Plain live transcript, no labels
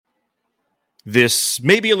This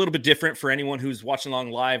may be a little bit different for anyone who's watching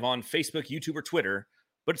along live on Facebook, YouTube, or Twitter,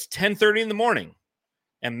 but it's 10:30 in the morning,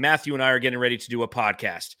 and Matthew and I are getting ready to do a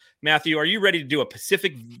podcast. Matthew, are you ready to do a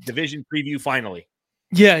Pacific Division preview finally?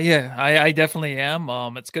 Yeah, I definitely am.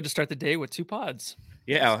 It's good to start the day with two pods.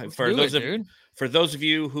 Yeah, for those of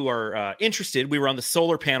you who are interested, we were on the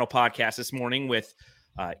Solar Panel podcast this morning with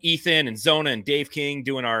Ethan and Zona and Dave King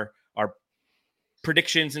doing our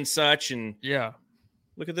predictions and such. And yeah,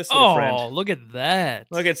 look at this little friend. Oh, look at that!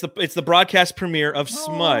 Look, it's the broadcast premiere of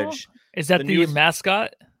Smudge. Is that the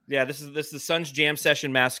mascot? Yeah, this is the Suns Jam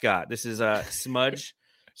Session mascot. This is Smudge.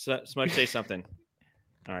 Smudge, say something.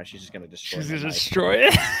 All right, she's just gonna destroy. She's gonna destroy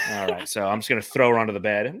it. All right, so I'm just gonna throw her onto the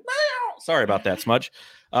bed. Sorry about that, Smudge.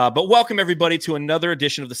 But welcome everybody to another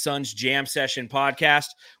edition of the Suns Jam Session podcast.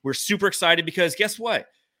 We're super excited because guess what?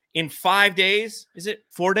 In 5 days, is it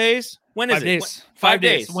 4 days? When is 5 days. it? 5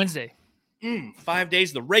 days. Wednesday. 5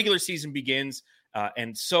 days. The regular season begins,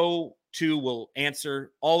 and so too will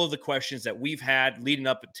answer all of the questions that we've had leading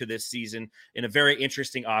up to this season in a very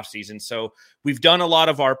interesting offseason. So we've done a lot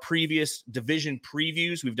of our previous division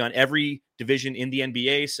previews. We've done every division in the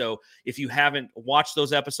NBA. So if you haven't watched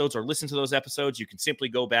those episodes or listened to those episodes, you can simply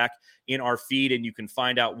go back in our feed and you can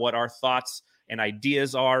find out what our thoughts and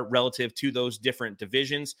ideas are relative to those different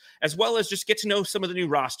divisions, as well as just get to know some of the new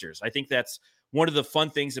rosters. I think that's one of the fun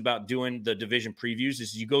things about doing the division previews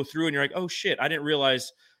is you go through and you're like, oh shit, I didn't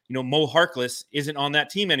realize, Mo Harkless isn't on that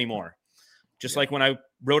team anymore. Just like when I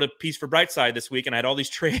wrote a piece for Brightside this week and I had all these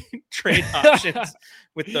trade options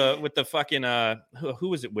with the fucking who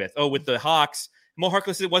was it with? Oh, with the Hawks. Mo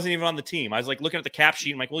Harkless, it wasn't even on the team. I was like looking at the cap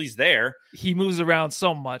sheet. I'm like, well, he's there. He moves around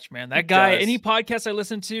so much, man. That guy, any podcast I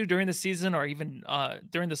listen to during the season or even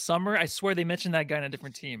during the summer, I swear they mention that guy on a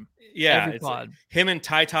different team. Yeah, it's like him and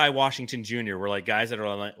Ty Washington Jr. were like guys that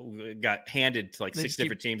are got handed to like 6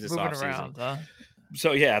 different teams this offseason. Huh?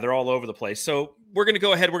 So, yeah, they're all over the place. So we're going to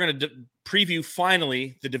go ahead. We're going to preview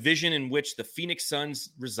finally the division in which the Phoenix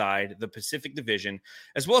Suns reside, the Pacific Division,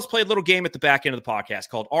 as well as play a little game at the back end of the podcast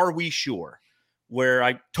called Are We Sure? Where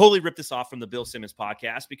I totally ripped this off from the Bill Simmons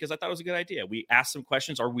podcast because I thought it was a good idea. We asked some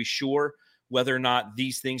questions. Are we sure whether or not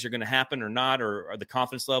these things are going to happen or not, or the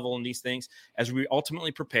confidence level in these things as we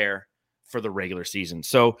ultimately prepare for the regular season?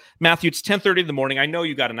 So, Matthew, it's 10:30 in the morning. I know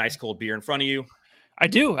you got a nice cold beer in front of you. I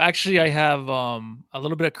do. Actually, I have a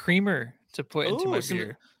little bit of creamer to put into my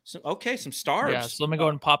beer. Some starbs. Yeah, so let me go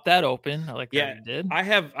and pop that open. I like that you did. I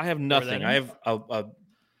have nothing. I have a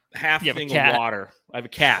half thing of water. I have a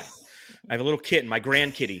cat. I have a little kitten. My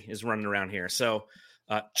grandkitty is running around here. So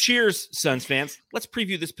cheers, Suns fans. Let's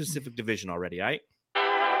preview this Pacific Division already, all right?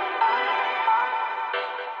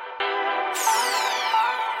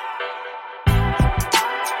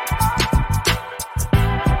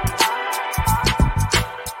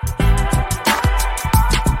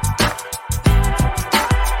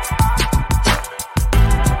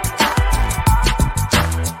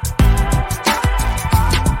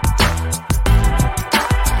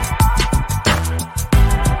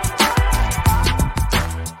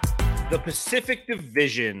 Pacific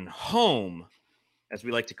Division, home, as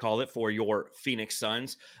we like to call it, for your Phoenix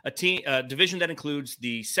Suns, a division that includes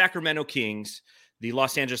the Sacramento Kings, the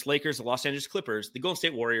Los Angeles Lakers, the Los Angeles Clippers, the Golden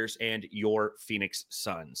State Warriors, and your Phoenix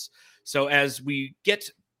Suns. So as we get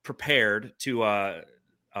prepared to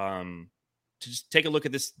just take a look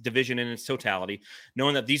at this division in its totality,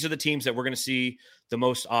 knowing that these are the teams that we're going to see the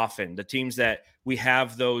most often, the teams that we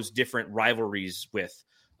have those different rivalries with.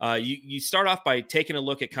 You start off by taking a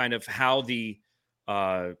look at kind of how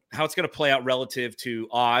how it's going to play out relative to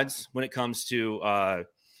odds when it comes to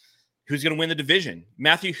who's going to win the division.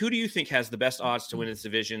 Matthew, who do you think has the best odds to win its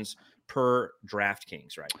divisions per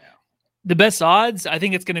DraftKings right now? The best odds, I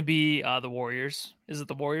think it's going to be the Warriors. Is it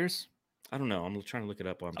the Warriors? I don't know. I'm trying to look it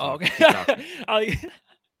up while I'm talking. Okay.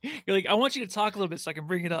 You're like, I want you to talk a little bit so I can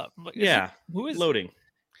bring it up. Like, who is loading?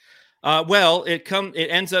 Well, it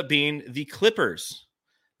ends up being the Clippers.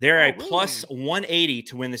 They're a plus 180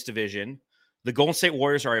 to win this division. The Golden State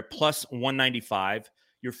Warriors are a plus 195.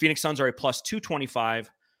 Your Phoenix Suns are a plus 225.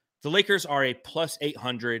 The Lakers are a plus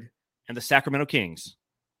 800. And the Sacramento Kings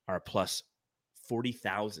are a plus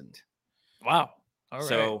 40,000. Wow. All right.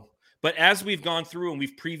 So, but as we've gone through and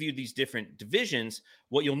we've previewed these different divisions,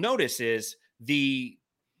 what you'll notice is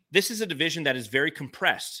this is a division that is very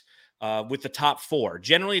compressed. With the top four.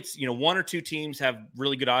 Generally, it's, one or two teams have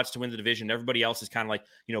really good odds to win the division. Everybody else is kind of like,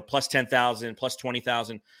 plus 10,000, plus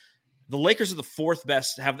 20,000. The Lakers are the fourth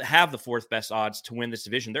best, have the fourth best odds to win this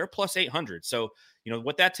division. They're plus 800. So,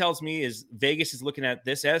 what that tells me is Vegas is looking at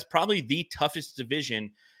this as probably the toughest division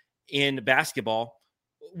in basketball.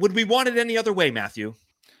 Would we want it any other way, Matthew?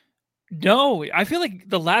 No, I feel like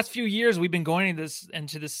the last few years we've been going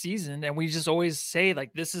into this season, and we just always say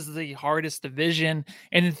like this is the hardest division,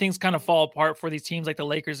 and then things kind of fall apart for these teams like the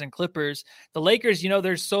Lakers and Clippers. The Lakers,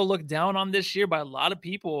 they're so looked down on this year by a lot of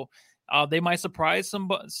people. They might surprise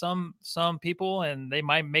some people, and they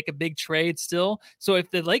might make a big trade still. So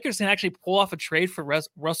if the Lakers can actually pull off a trade for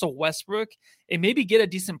Russell Westbrook and maybe get a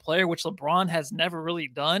decent player, which LeBron has never really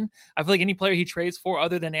done, I feel like any player he trades for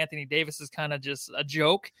other than Anthony Davis is kind of just a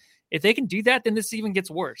joke. If they can do that, then this even gets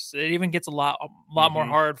worse. It even gets a lot more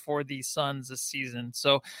hard for the Suns this season.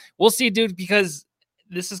 So we'll see, dude, because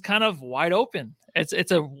this is kind of wide open.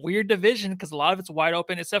 It's a weird division because a lot of it's wide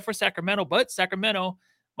open, except for Sacramento. But Sacramento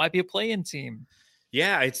might be a play-in team.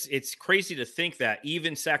 Yeah, it's crazy to think that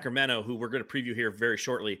even Sacramento, who we're going to preview here very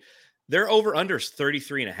shortly, their over-under is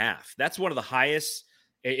 33.5. That's one of the highest,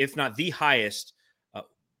 if not the highest,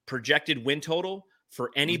 projected win total for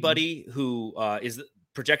anybody who is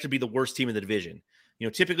projected to be the worst team in the division.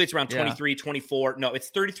 Typically it's around 23, 24. No,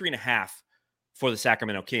 it's 33.5 for the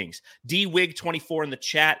Sacramento Kings. D-Wig 24 in the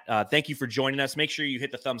chat. Thank you for joining us. Make sure you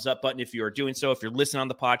hit the thumbs up button if you are doing so. If you're listening on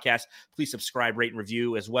the podcast, please subscribe, rate, and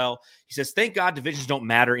review as well. He says, thank God divisions don't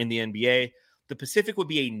matter in the NBA. The Pacific would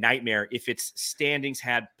be a nightmare if its standings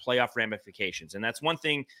had playoff ramifications. And that's one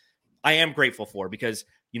thing I am grateful for because,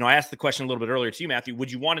 I asked the question a little bit earlier to you, Matthew.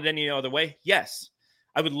 Would you want it any other way? Yes.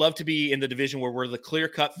 I would love to be in the division where we're the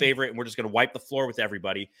clear-cut favorite and we're just going to wipe the floor with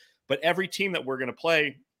everybody. But every team that we're going to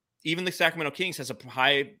play, even the Sacramento Kings, has a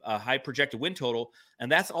high projected win total,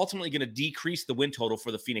 and that's ultimately going to decrease the win total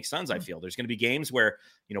for the Phoenix Suns, I feel. There's going to be games where,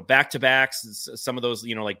 back-to-backs, some of those,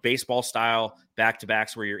 like baseball-style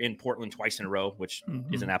back-to-backs where you're in Portland twice in a row, which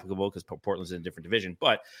isn't applicable because Portland's in a different division.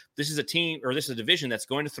 But this is a division that's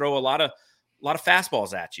going to throw a lot of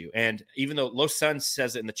fastballs at you. And even though Los Suns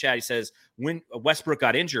says it in the chat, he says when Westbrook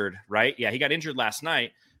got injured, right? Yeah, he got injured last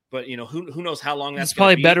night, but who knows how long that's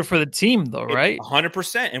probably better for the team though, right?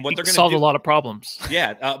 100%. And what they're going to solve a lot of problems.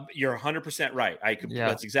 Yeah, you're 100% right.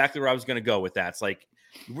 That's exactly where I was going to go with that. It's like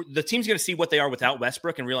the team's going to see what they are without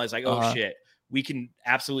Westbrook and realize like, oh shit, we can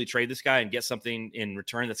absolutely trade this guy and get something in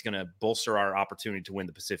return that's going to bolster our opportunity to win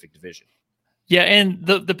the Pacific Division. Yeah, and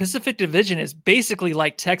the Pacific Division is basically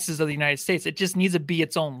like Texas of the United States. It just needs to be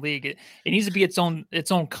its own league. It needs to be its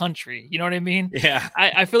own country. You know what I mean? Yeah.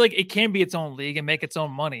 I feel like it can be its own league and make its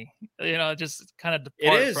own money. Just kind of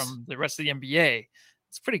depart from the rest of the NBA.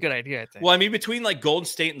 It's a pretty good idea, I think. Well, I mean, between like Golden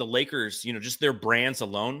State and the Lakers, just their brands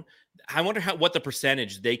alone, I wonder what the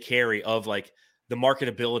percentage they carry of like the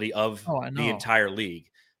marketability of the entire league.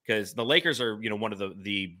 Because the Lakers are, one of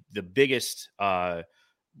the biggest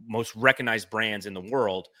most recognized brands in the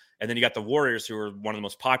world. And then you got the Warriors, who are one of the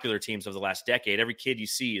most popular teams of the last decade. Every kid you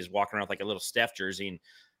see is walking around with like a little Steph jersey. And,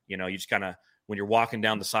 you just kind of, when you're walking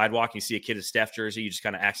down the sidewalk and you see a kid in Steph jersey, you just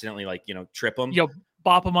kind of accidentally trip them.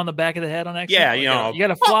 Bop him on the back of the head on accident. Yeah, you got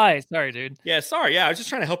to fly. Sorry, dude. Yeah, sorry. Yeah, I was just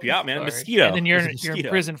trying to help you out, man. A mosquito. And then you're in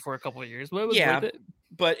prison for a couple of years. But it was worth it.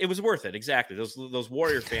 But it was worth it. Exactly. Those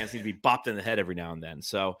Warrior fans need to be bopped in the head every now and then.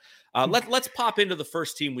 So let's pop into the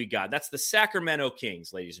first team we got. That's the Sacramento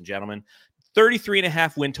Kings, ladies and gentlemen.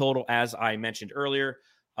 33.5 win total, as I mentioned earlier.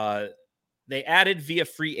 They added via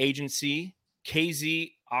free agency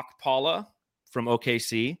KZ Okpala from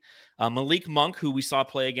OKC. Malik Monk, who we saw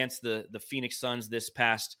play against the Phoenix Suns this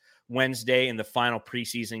past Wednesday in the final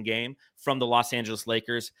preseason game from the Los Angeles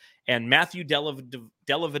Lakers, and Matthew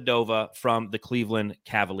Dellavedova from the Cleveland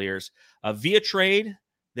Cavaliers. Via trade,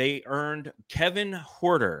 they earned Kevin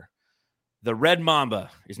Huerter. The Red Mamba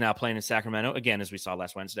is now playing in Sacramento, again, as we saw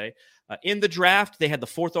last Wednesday. In the draft, they had the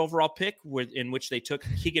 4th overall pick, in which they took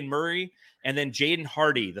Keegan Murray and then Jaden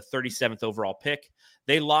Hardy, the 37th overall pick.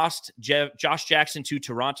 They lost Josh Jackson to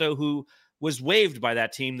Toronto, who was waived by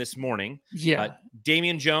that team this morning. Yeah.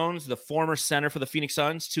 Damian Jones, the former center for the Phoenix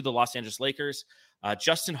Suns, to the Los Angeles Lakers.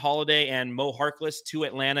 Justin Holiday and Mo Harkless to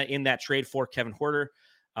Atlanta in that trade for Kevin Huerter.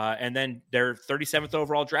 And then their 37th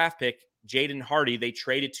overall draft pick, Jaden Hardy, they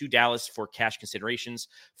traded to Dallas for cash considerations.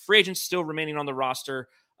 Free agents still remaining on the roster,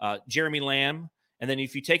 Jeremy Lamb. And then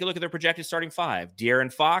if you take a look at their projected starting 5,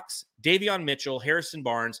 De'Aaron Fox, Davion Mitchell, Harrison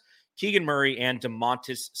Barnes, Keegan Murray, and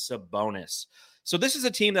Domantas Sabonis. So this is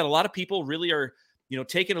a team that a lot of people really are,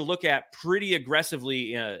 taking a look at pretty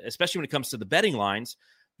aggressively, especially when it comes to the betting lines,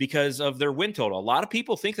 because of their win total. A lot of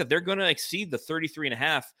people think that they're going to exceed the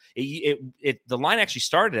 33.5. The line actually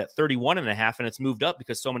started at 31.5, and it's moved up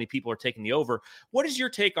because so many people are taking the over. What is your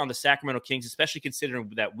take on the Sacramento Kings, especially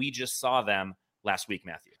considering that we just saw them last week,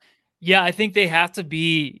 Matthew? Yeah, I think they have to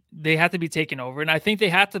be taken over, and I think they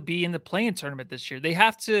have to be in the play-in tournament this year. They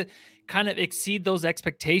have to kind of exceed those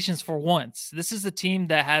expectations for once. This is a team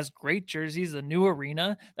that has great jerseys, a newer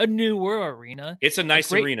arena. It's a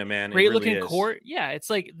nice arena, man. It great really looking is. court. Yeah, it's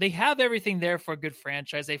like they have everything there for a good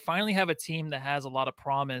franchise. They finally have a team that has a lot of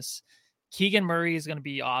promise. Keegan Murray is going to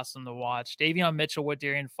be awesome to watch. Davion Mitchell with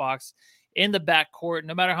De'Aaron Fox in the backcourt.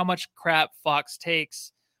 No matter how much crap Fox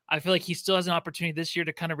takes, I feel like he still has an opportunity this year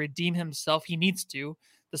to kind of redeem himself. He needs to.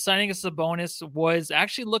 The signing of Sabonis was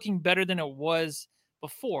actually looking better than it was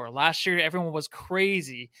before. Last year, everyone was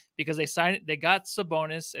crazy because they got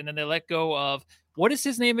Sabonis, and then they let go of, what is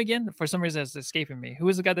his name again? For some reason, it's escaping me. Who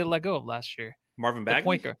was the guy they let go of last year? Marvin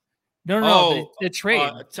Bagley? No, the trade.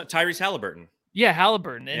 Tyrese Halliburton. Yeah,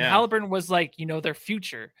 Halliburton. And Halliburton was like, their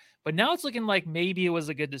future. But now it's looking like maybe it was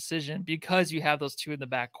a good decision because you have those two in the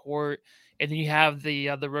backcourt. And then you have the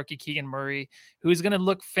rookie Keegan Murray, who's going to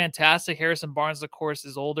look fantastic. Harrison Barnes, of course,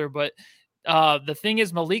 is older. But the thing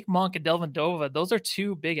is, Malik Monk and Delvin Dova, those are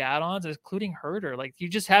two big add-ons, including Herder. Like, you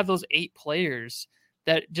just have those 8 players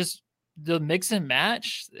that just the mix and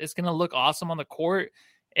match is going to look awesome on the court.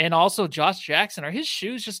 And also Josh Jackson, are his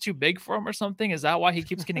shoes just too big for him or something? Is that why he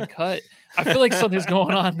keeps getting cut? I feel like something's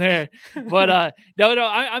going on there. But no,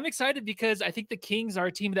 I'm excited because I think the Kings are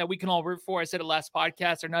a team that we can all root for. I said it last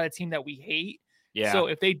podcast. They're not a team that we hate. Yeah. So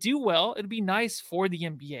if they do well, it'll be nice for the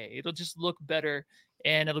NBA. It'll just look better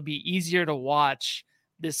and it'll be easier to watch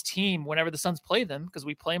this team whenever the Suns play them because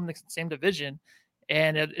we play them in the same division.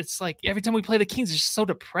 And it's like every time we play the Kings, it's just so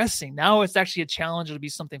depressing. Now it's actually a challenge. It'll be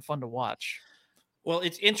something fun to watch. Well,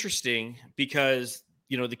 it's interesting because,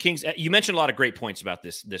 the Kings, you mentioned a lot of great points about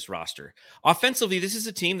this roster. Offensively, this is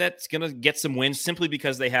a team that's going to get some wins simply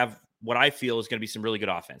because they have what I feel is going to be some really good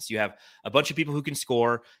offense. You have a bunch of people who can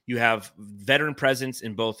score. You have veteran presence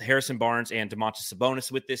in both Harrison Barnes and Domantas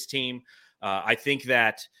Sabonis with this team. I think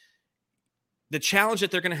that the challenge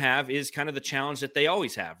that they're going to have is kind of the challenge that they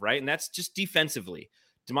always have, right? And that's just defensively.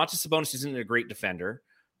 Domantas Sabonis isn't a great defender.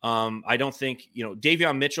 I don't think,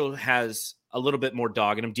 Davion Mitchell has a little bit more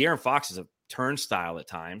dog in him. De'Aaron Fox is a turnstile at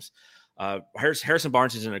times. Harrison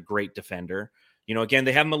Barnes isn't a great defender. Again,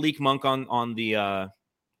 they have Malik Monk on the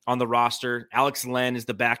roster. Alex Len is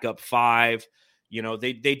the backup 5.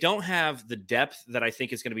 They don't have the depth that I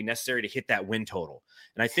think is going to be necessary to hit that win total.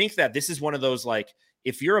 And I think that this is one of those, like,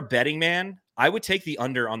 if you're a betting man, I would take the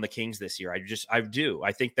under on the Kings this year. I do.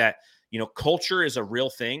 I think that, culture is a real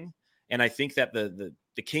thing. And I think that the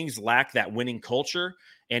Kings lack that winning culture.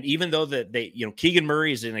 And even though Keegan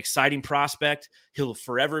Murray is an exciting prospect, he'll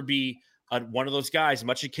forever be one of those guys,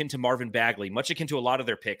 much akin to Marvin Bagley, much akin to a lot of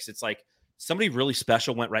their picks. It's like somebody really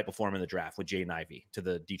special went right before him in the draft with Jaden Ivey to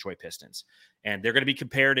the Detroit Pistons. And they're going to be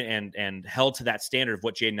compared and held to that standard of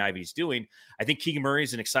what Jaden Ivey is doing. I think Keegan Murray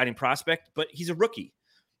is an exciting prospect, but he's a rookie.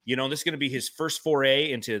 This is going to be his first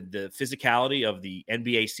foray into the physicality of the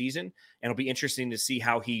NBA season. And it'll be interesting to see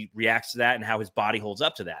how he reacts to that and how his body holds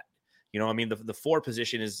up to that. The 4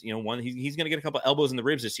 position is, one, he's going to get a couple elbows in the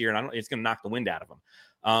ribs this year, and it's going to knock the wind out of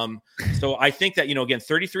him. So I think that, again,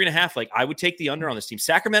 33.5, like, I would take the under on this team.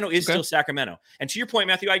 Sacramento is still Sacramento. And to your point,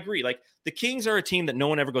 Matthew, I agree. Like, the Kings are a team that no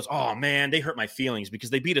one ever goes, oh man, they hurt my feelings because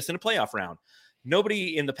they beat us in a playoff round.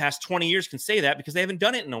 Nobody in the past 20 years can say that because they haven't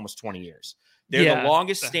done it in almost 20 years. They're the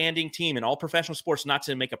longest standing team in all professional sports not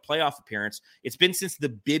to make a playoff appearance. It's been since the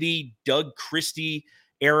Bibby, Doug Christie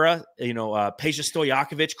era, Peja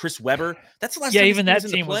Stojakovic, Chris Webber. That's the last time even that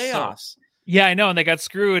in team the playoffs. Yeah, I know, and they got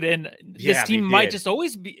screwed. And this team might just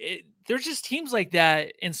always be. There's just teams like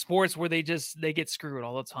that in sports where they get screwed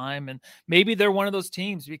all the time, and maybe they're one of those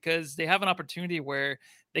teams because they have an opportunity where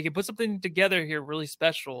they can put something together here really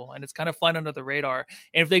special, and it's kind of flying under the radar.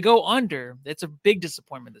 And if they go under, it's a big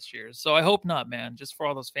disappointment this year. So I hope not, man. Just for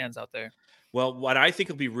all those fans out there. Well, what I think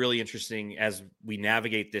will be really interesting as we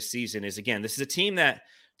navigate this season is, again, this is a team that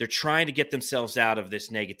they're trying to get themselves out of this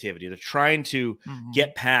negativity. They're trying to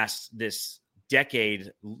get past this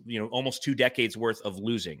decade, almost 2 decades worth of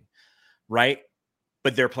losing, right?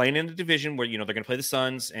 But they're playing in a division where, they're going to play the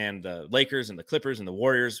Suns and the Lakers and the Clippers and the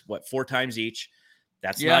Warriors, 4 times each.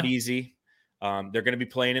 That's not easy. They're going to be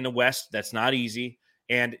playing in the West. That's not easy.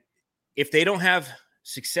 And if they don't have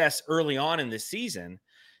success early on in this season,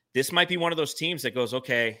 this might be one of those teams that goes,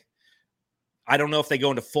 okay, I don't know if they go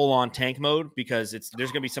into full-on tank mode because there's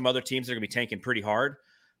going to be some other teams that are going to be tanking pretty hard.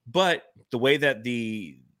 But the way that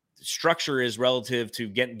the structure is relative to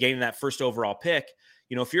gaining that first overall pick,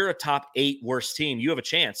 if you're a top 8 worst team, you have a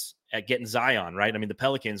chance at getting Zion, right? I mean, the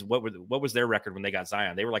Pelicans, what was their record when they got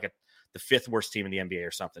Zion? They were like the 5th worst team in the NBA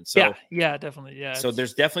or something. So yeah, definitely. Yeah. So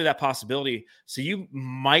there's definitely that possibility. So you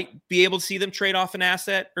might be able to see them trade off an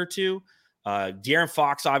asset or two. De'Aaron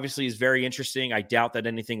Fox obviously is very interesting. I doubt that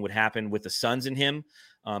anything would happen with the Suns and him.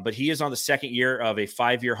 But he is on the second year of a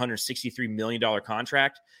 5-year, $163 million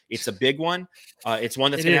contract. It's a big one. It's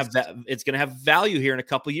one that's going to have value here in a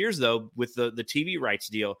couple of years, though, with the TV rights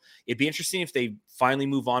deal. It'd be interesting if they finally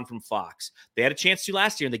move on from Fox. They had a chance to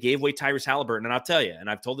last year, and they gave away Tyrese Halliburton. And I'll tell you, and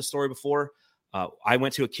I've told the story before, I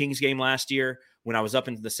went to a Kings game last year when I was up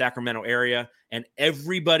in the Sacramento area, and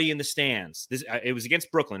everybody in the stands, it was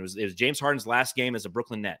against Brooklyn. It was James Harden's last game as a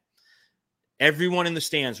Brooklyn Net. Everyone in the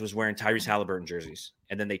stands was wearing Tyrese Halliburton jerseys,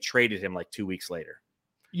 and then they traded him like 2 weeks later.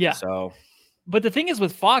 Yeah. So, but the thing is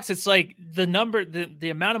with Fox, it's like the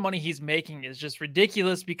amount of money he's making is just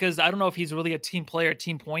ridiculous, because I don't know if he's really a team player,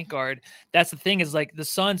 team point guard. That's the thing, is like the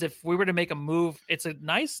Suns, if we were to make a move, it's a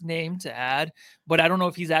nice name to add, but I don't know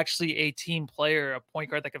if he's actually a team player, a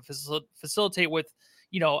point guard that can facilitate with,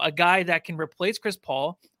 a guy that can replace Chris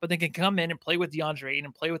Paul, but then can come in and play with DeAndre Ayton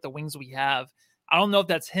and play with the wings we have. I don't know if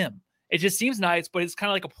that's him. It just seems nice, but it's kind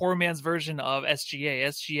of like a poor man's version of SGA.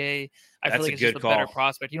 I feel like it's just a better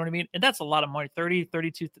prospect. You know what I mean? And that's a lot of money,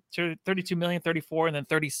 32 million, 34, and then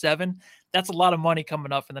 37. That's a lot of money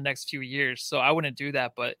coming up in the next few years. So I wouldn't do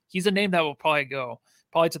that, but he's a name that will probably go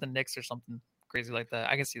to the Knicks or something crazy like that.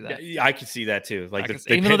 I can see that. Yeah, I can see that too. Like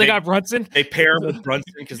even though they got Brunson, they pair him with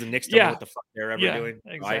Brunson because the Knicks don't know what the fuck they're ever doing.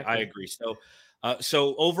 Exactly. I agree.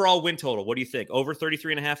 So overall win total, what do you think? Over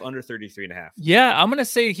 33.5, under 33.5? Yeah, I'm going to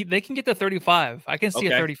say they can get to 35. I can see a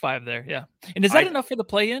 35 there. Yeah. And is that enough for the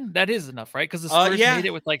play-in? That is enough, right? Because the Spurs made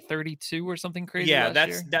it with like 32 or something crazy. Yeah,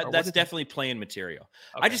 that's definitely play-in material.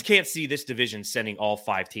 Okay. I just can't see this division sending all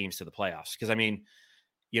 5 teams to the playoffs. Because, I mean,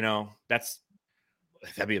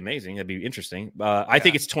 that'd be amazing. That'd be interesting. I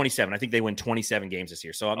think it's 27. I think they win 27 games this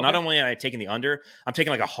year. So not only am I taking the under, I'm taking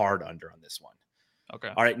like a hard under on this one. Okay.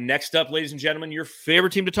 All right. Next up, ladies and gentlemen, your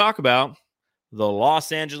favorite team to talk about, the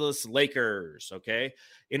Los Angeles Lakers. Okay.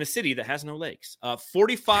 In a city that has no lakes.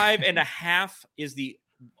 45.5 is the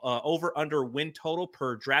over under win total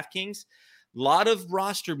per DraftKings. A lot of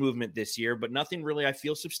roster movement this year, but nothing really, I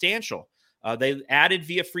feel, substantial. They added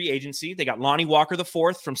via free agency. They got Lonnie Walker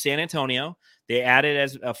IV from San Antonio. They added,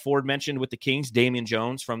 as Ford mentioned with the Kings, Damian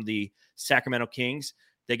Jones from the Sacramento Kings.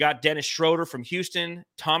 They got Dennis Schroeder from Houston,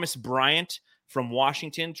 Thomas Bryant from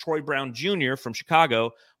Washington, Troy Brown Jr. from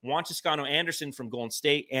Chicago, Juan Toscano Anderson from Golden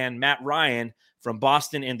State, and Matt Ryan from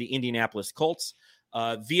Boston and the Indianapolis Colts.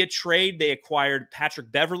 Via trade, they acquired Patrick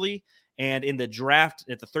Beverley, and in the draft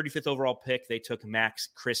at the 35th overall pick, they took Max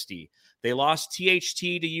Christie. They lost THT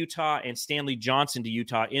to Utah and Stanley Johnson to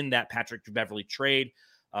Utah in that Patrick Beverley trade.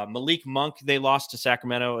 Malik Monk, they lost to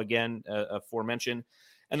Sacramento, again, aforementioned.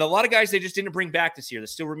 And a lot of guys they just didn't bring back this year that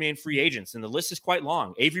still remain free agents, and the list is quite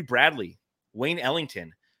long. Avery Bradley, Wayne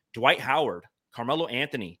Ellington, Dwight Howard, Carmelo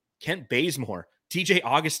Anthony, Kent Bazemore, TJ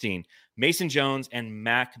Augustine, Mason Jones, and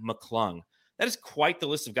Mac McClung. That is quite the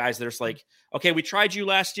list of guys that are just like, okay, we tried you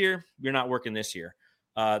last year. You're not working this year.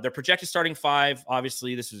 Their projected starting 5,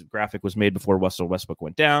 obviously, graphic was made before Russell Westbrook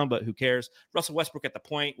went down, but who cares? Russell Westbrook at the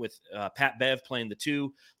point with Pat Bev playing the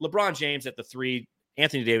 2, LeBron James at the 3,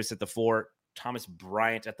 Anthony Davis at the 4, Thomas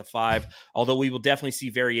Bryant at the 5, although we will definitely see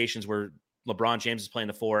variations where LeBron James is playing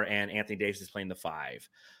the 4 and Anthony Davis is playing the 5.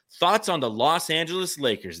 Thoughts on the Los Angeles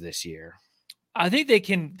Lakers this year? I think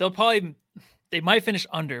they might finish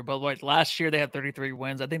under, but like last year they had 33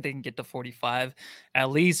 wins. I think they can get to 45 at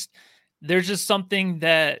least. There's just something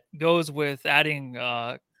that goes with adding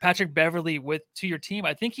Patrick Beverley to your team.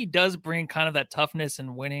 I think he does bring kind of that toughness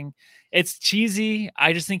and winning. It's cheesy.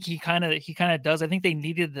 I just think he kind of does. I think they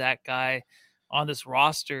needed that guy on this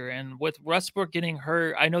roster. And with Westbrook getting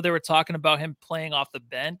hurt, I know they were talking about him playing off the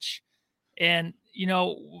bench. And,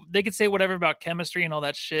 they could say whatever about chemistry and all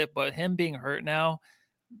that shit, but him being hurt now,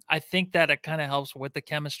 I think that it kind of helps with the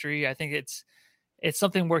chemistry. I think it's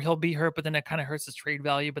something where he'll be hurt, but then it kind of hurts his trade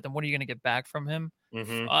value. But then what are you going to get back from him?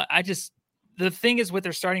 Mm-hmm. The thing is with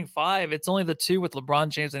their starting 5, it's only the 2 with LeBron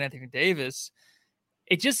James and Anthony Davis.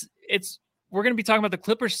 We're going to be talking about the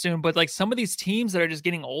Clippers soon, but like some of these teams that are just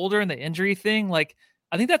getting older and the injury thing, like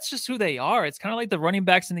I think that's just who they are. It's kind of like the running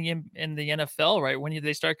backs in the NFL, right? When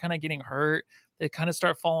they start kind of getting hurt, they kind of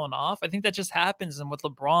start falling off. I think that just happens. And with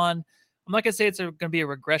LeBron, I'm not going to say it's going to be a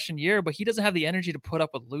regression year, but he doesn't have the energy to put up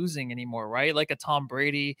with losing anymore, right? Like a Tom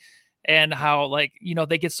Brady, and how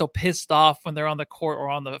they get so pissed off when they're on the court or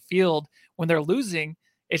on the field when they're losing.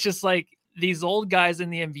 It's just like these old guys in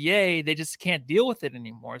the NBA, they just can't deal with it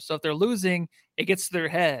anymore. So if they're losing, it gets to their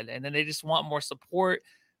head, and then they just want more support.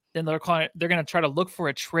 Then they're going to try to look for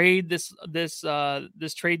a trade this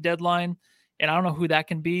trade deadline, and I don't know who that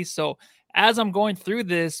can be. So as I'm going through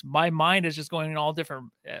this, my mind is just going in all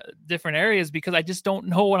different areas because I just don't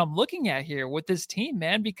know what I'm looking at here with this team,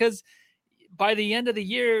 man. Because by the end of the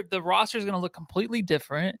year, the roster is going to look completely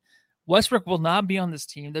different. Westbrook will not be on this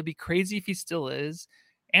team. That'd be crazy if he still is.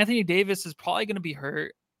 Anthony Davis is probably going to be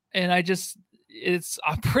hurt. And it's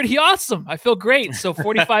pretty awesome. I feel great. So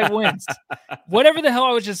 45 wins, whatever the hell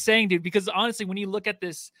I was just saying, dude, because honestly, when you look at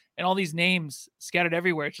this and all these names scattered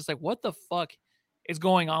everywhere, it's just like, what the fuck is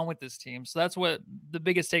going on with this team? So that's what the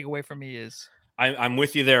biggest takeaway for me is. I'm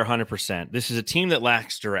with you there 100%. This is a team that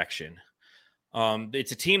lacks direction.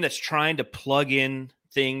 It's a team that's trying to plug in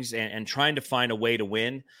things and trying to find a way to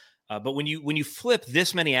win. But when you flip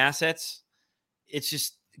this many assets, it's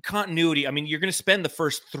just continuity. I mean, you're going to spend the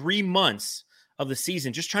first 3 months of the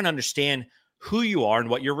season just trying to understand who you are and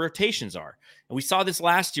what your rotations are. And we saw this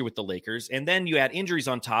last year with the Lakers, and then you add injuries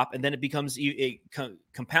on top, and then it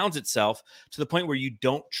compounds itself to the point where you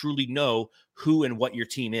don't truly know who and what your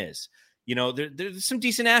team is. You know, there's some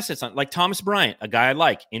decent assets on, like Thomas Bryant, a guy I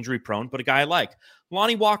like, injury prone, but a guy I like.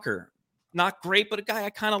 Lonnie Walker, not great, but a guy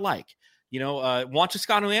I kind of like. You know, Juan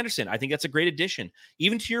Toscano Anderson, I think that's a great addition.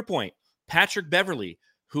 Even to your point, Patrick Beverley,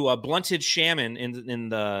 who blunted Shaman in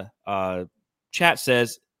the chat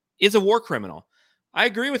says is a war criminal. I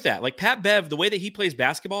agree with that. Like Pat Bev, the way that he plays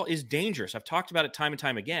basketball is dangerous. I've talked about it time and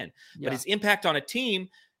time again, but his impact on a team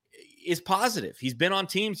is positive. He's been on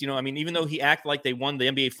teams, you know, I mean, even though he acted like they won the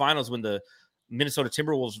NBA finals when the Minnesota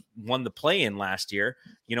Timberwolves won the play-in last year,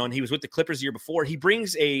 you know, and he was with the Clippers the year before, he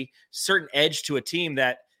brings a certain edge to a team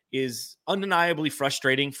that is undeniably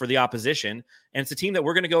frustrating for the opposition. And it's a team that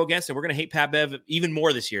we're going to go against, and we're going to hate Pat Bev even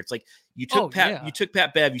more this year. It's like you took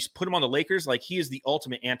Pat Bev, you put him on the Lakers, like he is the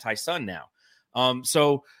ultimate anti-Sun now.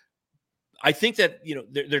 So I think that, you know,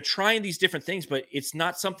 they're trying these different things, but it's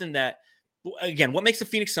not something that, again, what makes the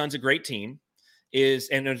Phoenix Suns a great team is,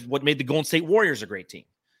 and what made the Golden State Warriors a great team,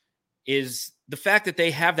 is the fact that they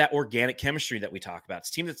have that organic chemistry that we talk about. It's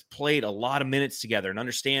a team that's played a lot of minutes together and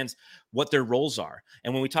understands what their roles are.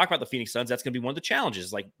 And when we talk about the Phoenix Suns, that's going to be one of the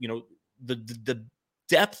challenges. Like, you know, the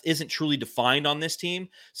depth isn't truly defined on this team.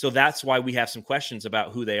 So that's why we have some questions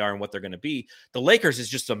about who they are and what they're going to be. The Lakers is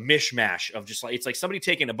just a mishmash of just like, it's like somebody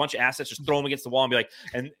taking a bunch of assets, just throw them against the wall and be like,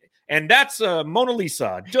 and that's Mona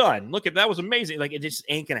Lisa done. Look at that was amazing. Like it just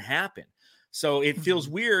ain't going to happen. So it feels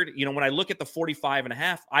weird. You know, when I look at the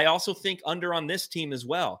 45.5, I also think under on this team as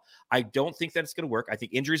well. I don't think that it's going to work. I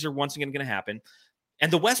think injuries are once again going to happen.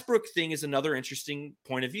 And the Westbrook thing is another interesting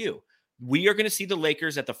point of view. We are going to see the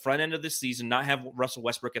Lakers at the front end of this season not have Russell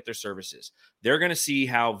Westbrook at their services. They're going to see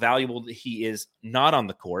how valuable he is not on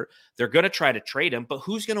the court. They're going to try to trade him, but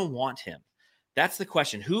who's going to want him? That's the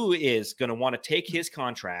question. Who is going to want to take his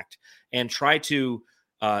contract and try to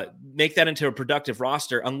make that into a productive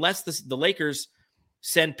roster, unless the Lakers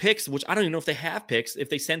send picks, which I don't even know if they have picks,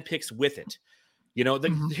 if they send picks with it. You know,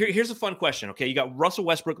 here's a fun question. Okay, you got Russell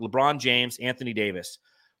Westbrook, LeBron James, Anthony Davis.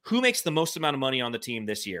 Who makes the most amount of money on the team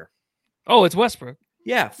this year? Oh, it's Westbrook.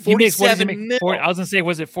 Yeah, 47 million. I was going to say,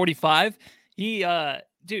 was it 45? He,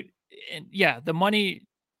 dude, and yeah, the money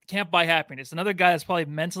can't buy happiness. Another guy that's probably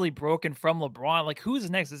mentally broken from LeBron. Like, who's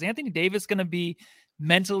next? Is Anthony Davis going to be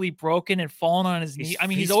mentally broken and falling on his knee? I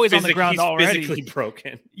mean, he's always on the ground already. Physically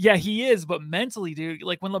broken. Yeah, he is, but mentally, dude,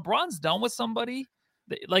 like when LeBron's done with somebody,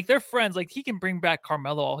 like they're friends, like he can bring back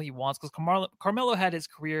Carmelo all he wants, because Carmelo had his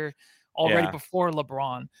career already before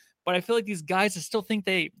LeBron. But I feel like these guys still think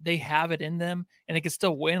they have it in them and they can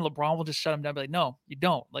still win. LeBron will just shut them down, be like, no, you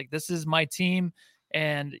don't. Like, this is my team.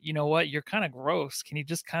 And you know what? You're kind of gross. Can you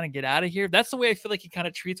just kind of get out of here? That's the way I feel like he kind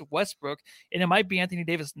of treats Westbrook. And it might be Anthony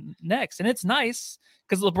Davis next. And it's nice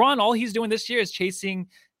because LeBron, all he's doing this year is chasing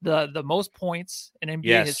the most points in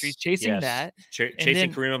NBA history. He's chasing that.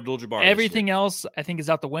 Chasing Kareem Abdul-Jabbar. Everything else, I think, is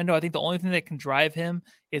out the window. I think the only thing that can drive him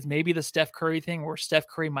is maybe the Steph Curry thing, where Steph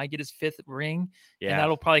Curry might get his 5th ring. And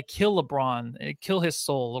that'll probably kill LeBron and kill his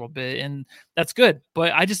soul a little bit. And that's good.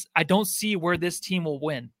 But I don't see where this team will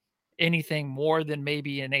win anything more than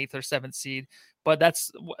maybe an 8th or 7th seed. But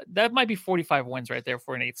that might be 45 wins right there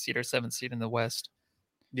for an 8th seed or 7th seed in the West.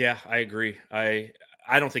 Yeah, I agree.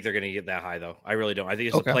 I don't think they're going to get that high, though. I really don't. I think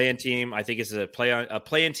it's a play-in team. I think it's a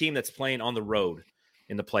play-in team that's playing on the road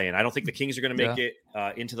in the play-in. I don't think the Kings are going to make it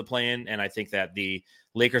into the play-in, and I think that the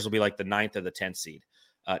Lakers will be like the 9th or the 10th seed.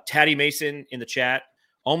 Taddy Mason in the chat,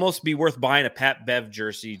 almost be worth buying a Pat Bev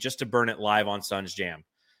jersey just to burn it live on Suns Jam.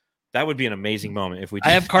 That would be an amazing moment if we did.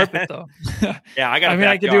 I have carpet, though. Yeah, I got.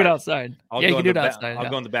 I can do it outside. You can do it outside. I'll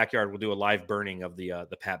go in the backyard. We'll do a live burning of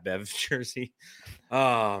the Pat Bev jersey.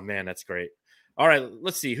 Oh man, that's great. All right,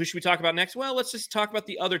 let's see. Who should we talk about next? Well, let's just talk about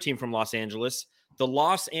the other team from Los Angeles, the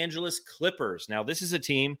Los Angeles Clippers. Now, this is a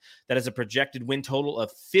team that has a projected win total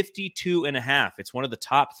of 52.5. It's one of the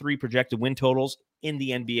top 3 projected win totals in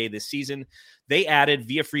the NBA this season. They added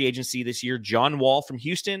via free agency this year John Wall from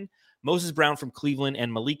Houston, Moses Brown from Cleveland,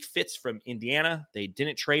 and Malik Fitz from Indiana. They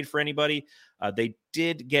didn't trade for anybody. They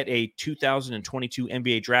did get a 2022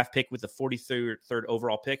 NBA draft pick with the 43rd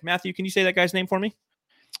overall pick. Matthew, can you say that guy's name for me?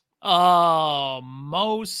 Diabetic.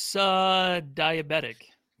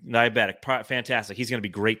 Fantastic. He's going to be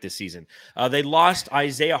great this season. They lost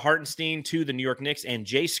Isaiah Hartenstein to the New York Knicks and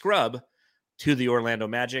Jay Scrubb to the Orlando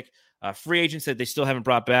Magic. Free agents that they still haven't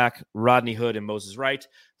brought back, Rodney Hood and Moses Wright.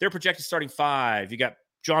 They're projected starting 5. You got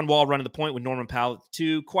John Wall running the point with Norman Powell at the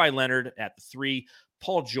 2, Kawhi Leonard at the 3,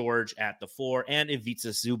 Paul George at the 4, and Ivica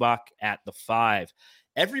Zubac at the 5.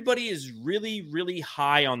 Everybody is really, really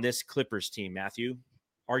high on this Clippers team, Matthew.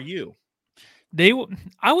 Are you?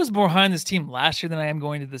 I was more high on this team last year than I am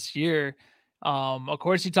going to this year. Of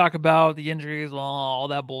course, you talk about the injuries, all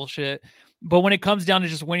that bullshit. But when it comes down to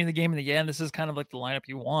just winning the game in the end, this is kind of like the lineup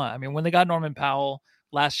you want. I mean, when they got Norman Powell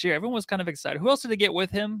last year, everyone was kind of excited. Who else did they get with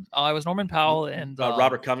him? It was Norman Powell and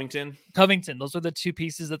Robert Covington. Those were the 2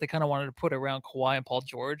 pieces that they kind of wanted to put around Kawhi and Paul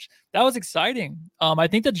George. That was exciting. I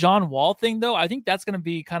think the John Wall thing, though, I think that's going to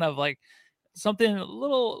be kind of like something a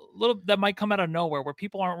little that might come out of nowhere, where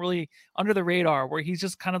people aren't really under the radar, where he's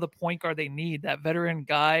just kind of the point guard they need, that veteran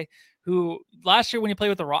guy who last year when he played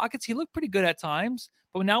with the Rockets, he looked pretty good at times.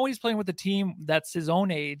 But now when he's playing with a team that's his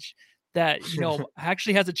own age, that,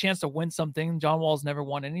 actually has a chance to win something. John Wall's never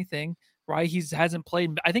won anything, right? Hasn't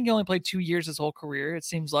played. I think he only played 2 years his whole career, it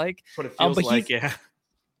seems like. That's what it feels like, yeah.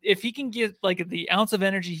 If he can get like the ounce of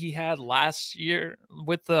energy he had last year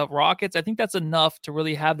with the Rockets, I think that's enough to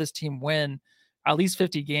really have this team win at least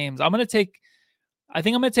 50 games. I think I'm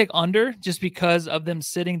going to take under, just because of them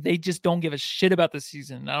sitting. They just don't give a shit about the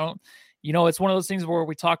season. It's one of those things where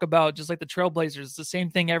we talk about, just like the Trailblazers, it's the same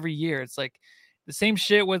thing every year. It's like the same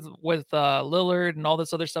shit with Lillard and all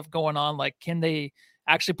this other stuff going on. Like, can they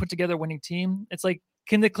actually put together a winning team? It's like,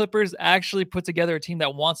 can the Clippers actually put together a team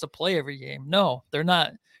that wants to play every game? No, they're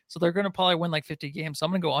not. So they're going to probably win like 50 games. So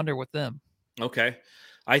I'm going to go under with them. Okay.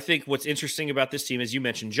 I think what's interesting about this team, as you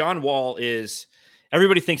mentioned, John Wall is,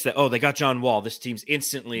 everybody thinks that, they got John Wall, this team's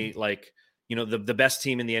instantly like, the best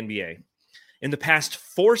team in the NBA. In the past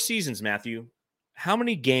 4 seasons, Matthew, how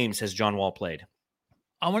many games has John Wall played?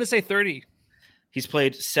 I want to say 30. He's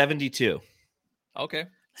played 72. Okay.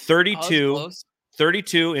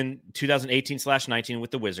 32 in 2018/19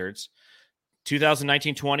 with the Wizards.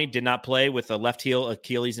 2019-20 did not play with a left heel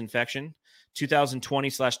Achilles infection.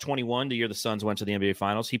 2020/21, the year the Suns went to the NBA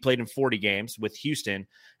Finals, he played in 40 games with Houston.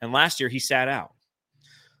 And last year he sat out.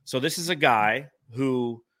 So this is a guy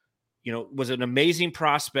who, was an amazing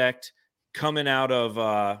prospect coming out of,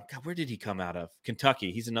 where did he come out of?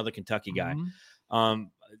 Kentucky. He's another Kentucky guy. Mm-hmm.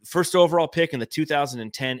 First overall pick in the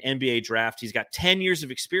 2010 NBA draft. He's got 10 years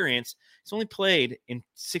of experience. He's only played in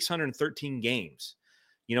 613 games.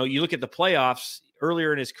 You look at the playoffs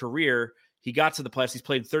earlier in his career, he got to the playoffs. He's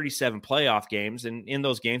played 37 playoff games. And in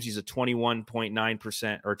those games, he's a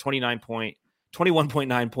 21.9% or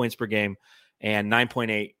 21.9 points per game and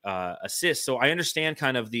 9.8 assists. So I understand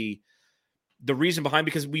kind of the reason behind,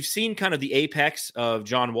 because we've seen kind of the apex of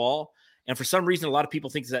John Wall. And for some reason, a lot of people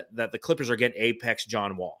think that the Clippers are getting apex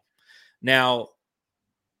John Wall. Now,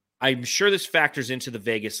 I'm sure this factors into the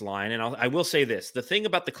Vegas line. And I will say this. The thing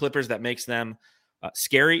about the Clippers that makes them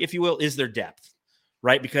scary, if you will, is their depth,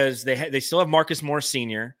 right? Because they still have Marcus Morris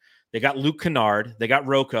Sr. They got Luke Kennard. They got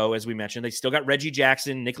Rocco, as we mentioned. They still got Reggie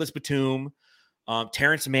Jackson, Nicholas Batum.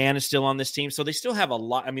 Terrence Mann is still on this team. So they still have a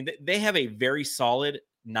lot. I mean, they have a very solid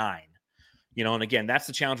 9. And again, that's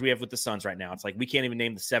the challenge we have with the Suns right now. It's like we can't even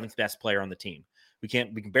name the 7th best player on the team. We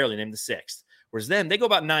can barely name the 6th. Whereas then they go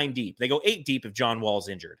about 9 deep. They go 8 deep if John Wall's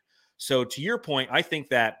injured. So to your point, I think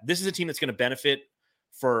that this is a team that's going to benefit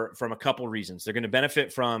from a couple reasons. They're going to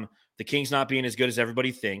benefit from the Kings not being as good as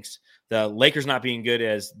everybody thinks, the Lakers not being good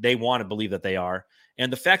as they want to believe that they are,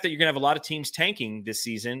 and the fact that you're going to have a lot of teams tanking this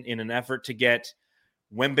season in an effort to get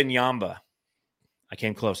Wembanyama. I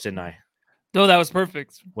came close, didn't I? No, that was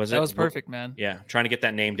perfect. That was perfect, man. Yeah, trying to get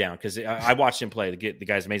that name down because I watched him play. The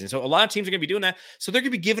guy's amazing. So a lot of teams are going to be doing that. So they're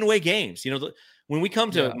going to be giving away games. When we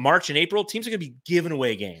come to March and April, teams are going to be giving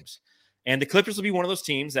away games. And the Clippers will be one of those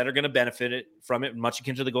teams that are going to benefit from it, much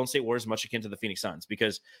akin to the Golden State Warriors, much akin to the Phoenix Suns,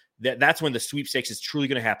 because that's when the sweepstakes is truly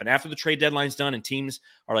going to happen. After the trade deadline's done and teams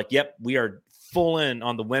are like, yep, we are full in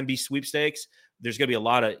on the Wemby sweepstakes, there's going to be a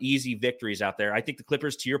lot of easy victories out there. I think the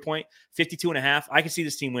Clippers, to your point, 52.5, I can see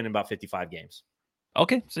this team winning about 55 games.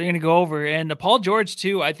 Okay, so you're going to go over. And Paul George,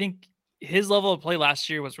 too, I think his level of play last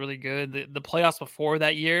year was really good. The playoffs before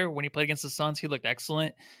that year, when he played against the Suns, he looked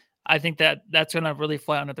excellent. I think that's going to really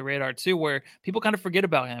fly under the radar too, where people kind of forget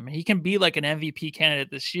about him. He can be like an MVP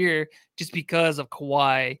candidate this year just because of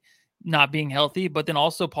Kawhi not being healthy, but then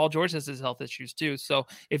also Paul George has his health issues too. So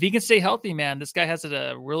if he can stay healthy, man, this guy has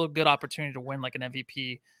a real good opportunity to win like an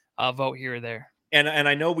MVP vote here or there. And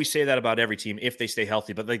I know we say that about every team if they stay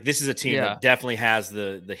healthy, but like this is a team that definitely has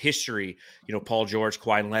the history. You know, Paul George,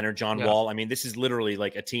 Kawhi Leonard, John Wall. I mean, this is literally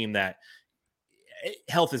like a team that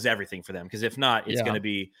health is everything for them, because if not, it's going to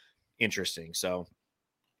be interesting. So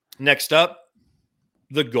next up,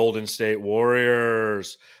 the Golden State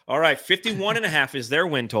Warriors. All right, 51.5 is their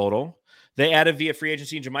win total. They added via free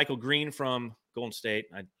agency JaMychal Green from Golden State.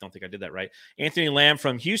 I don't think I did that right. Anthony Lamb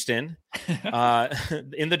from Houston.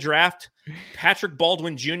 In the draft, Patrick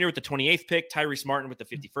Baldwin Jr. with the 28th pick, Tyrese Martin with the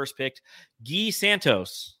 51st pick, Guy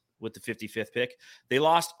Santos with the 55th pick. They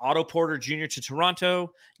lost Otto Porter Jr. to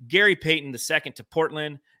Toronto, Gary Payton II to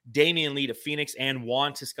Portland, Damian Lee to Phoenix, and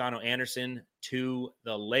Juan Toscano Anderson to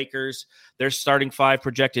the Lakers. Their starting five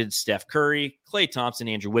projected Steph Curry, Klay Thompson,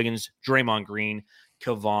 Andrew Wiggins, Draymond Green,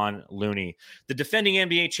 Kevon Looney. The defending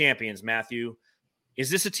NBA champions, Matthew,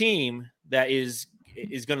 is this a team that is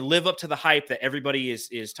going to live up to the hype that everybody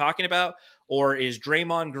is talking about, or is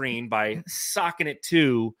Draymond Green, by socking it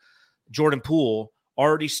to Jordan Poole,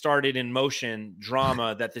 already started in motion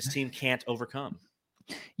drama that this team can't overcome?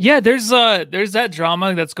 Yeah, there's that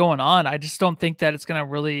drama that's going on. I just don't think that it's going to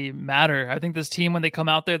really matter. I think this team, when they come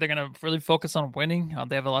out there, they're going to really focus on winning.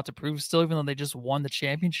 They have a lot to prove still, even though they just won the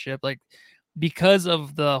championship. Like, because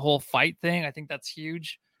of the whole fight thing, I think that's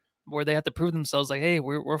huge, where they have to prove themselves like, hey,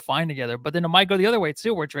 we're fine together. But then it might go the other way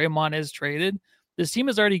too, where Draymond is traded. This team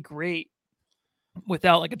is already great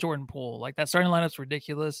without like a Jordan Poole. Like, that starting lineup's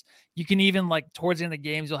ridiculous. You can even, like, towards the end of the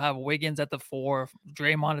games, you'll have Wiggins at the 4,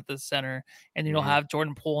 Draymond at the center, and you'll have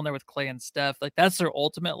Jordan Poole in there with Klay and Steph. Like, that's their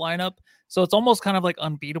ultimate lineup. So it's almost kind of like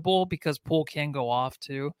unbeatable, because Poole can go off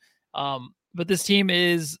too. But this team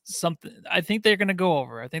is something I think they're going to go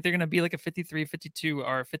over. I think they're going to be like a 53, 52,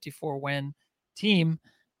 or 54 win team.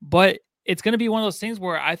 But it's going to be one of those things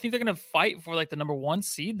where I think they're going to fight for like the number 1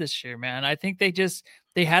 seed this year, man. I think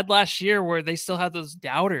they had last year where they still had those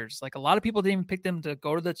doubters. Like, a lot of people didn't even pick them to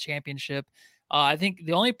go to the championship. I think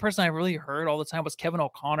the only person I really heard all the time was Kevin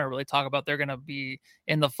O'Connor really talk about they're going to be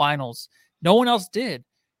in the finals. No one else did.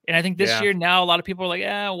 And I think this year now, a lot of people are like,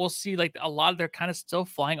 we'll see. Like, a lot of they're kind of still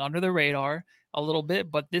flying under the radar a little bit,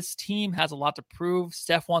 but this team has a lot to prove.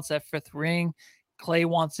 Steph wants that 5th ring. Klay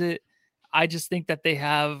wants it. I just think that they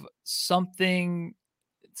have something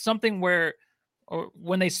where, or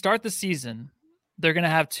when they start the season, they're going to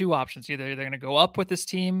have 2 options. Either they're going to go up with this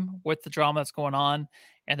team with the drama that's going on,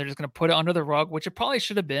 and they're just going to put it under the rug, which it probably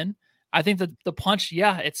should have been. I think that the punch,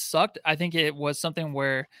 it sucked. I think it was something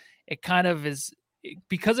where it kind of is,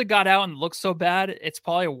 because it got out and looks so bad, it's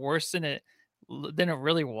probably worse than it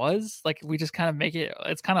really was. Like, we just kind of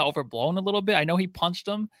it's kind of overblown a little bit. I know he punched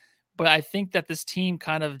him, but I think that this team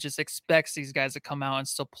kind of just expects these guys to come out and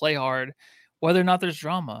still play hard, whether or not there's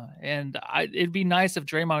drama. And it'd be nice if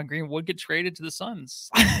Draymond Green would get traded to the Suns.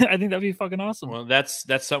 I think that'd be fucking awesome. Well, that's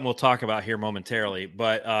something we'll talk about here momentarily.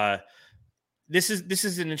 But this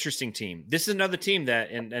is an interesting team. This is another team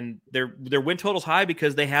that and their win total's high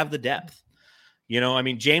because they have the depth. You know, I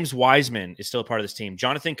mean, James Wiseman is still a part of this team.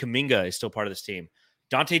 Jonathan Kuminga is still part of this team.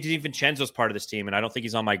 Dante DiVincenzo is part of this team, and I don't think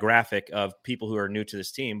he's on my graphic of people who are new to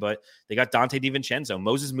this team, but they got Dante DiVincenzo.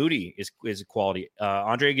 Moses Moody is a quality.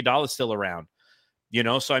 Andre Iguodala is still around. You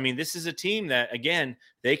know, so I mean, this is a team that, again,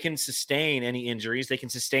 they can sustain any injuries. They can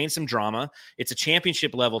sustain some drama. It's a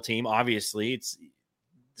championship level team, obviously. It's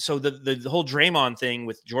so the whole Draymond thing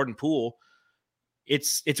with Jordan Poole,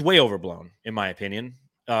 it's way overblown, in my opinion.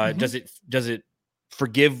 Does it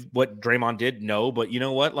forgive what Draymond did? No, but you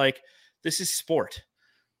know what? Like, this is sport.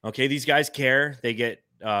 Okay, these guys care. They get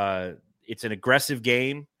it's an aggressive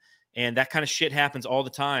game, and that kind of shit happens all the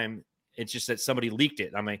time. It's just that somebody leaked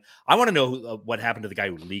it. I mean, I want to know what happened to the guy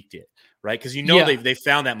who leaked it, right? Because they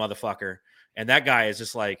found that motherfucker, and that guy is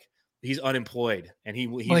just like, he's unemployed, and he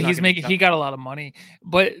got a lot of money.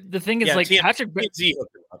 But the thing is, like, Patrick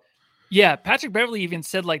Beverley even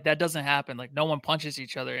said, like, that doesn't happen. Like, no one punches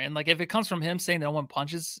each other, and like, if it comes from him saying no one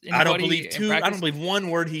punches anybody, I don't believe one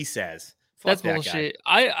word he says. That's bullshit.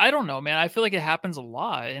 I don't know, man. I feel like it happens a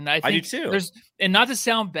lot, and I think do too. And not to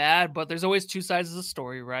sound bad, but there's always 2 sides of the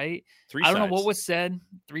story, right? I don't know what was said.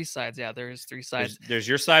 3 sides. Yeah, there's 3 sides. There's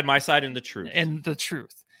your side, my side, and the truth.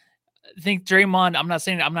 I think Draymond, I'm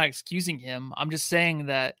not excusing him. I'm just saying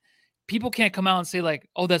that people can't come out and say, like,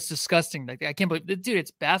 oh, that's disgusting. Like, I can't believe, dude, it's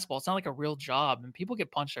basketball. It's not like a real job, and people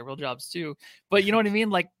get punched at real jobs too. But you know what I mean?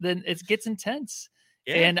 Like, then it gets intense.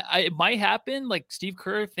 Yeah. And it might happen. Like Steve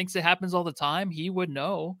Kerr thinks it happens all the time. He would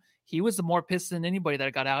know. He was the more pissed than anybody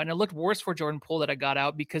that got out. And it looked worse for Jordan Poole that I got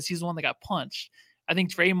out because he's the one that got punched. I think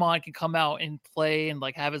Draymond can come out and play and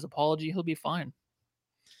like have his apology. He'll be fine.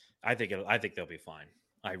 I think they'll be fine.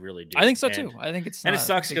 I really do. I think so too. I think it's and it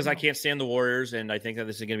sucks because I can't stand the Warriors, and I think that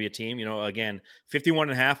this is going to be a team. Again,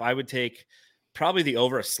 51.5. I would take probably the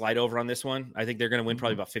over, a slight over on this one. I think they're going to win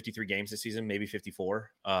probably about 53 games this season, maybe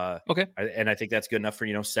 54. Okay, and I think that's good enough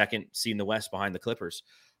for second seed in the West behind the Clippers.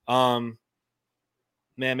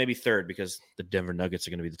 Maybe third because the Denver Nuggets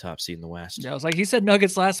are going to be the top seed in the West. Yeah, I was like, he said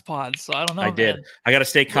Nuggets last pod, so I don't know. I did. I got to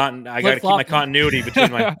stay I got to keep my continuity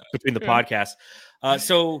between the podcasts. Let's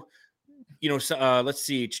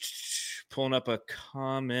see. Pulling up a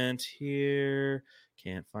comment here.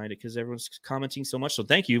 Can't find it because everyone's commenting so much. So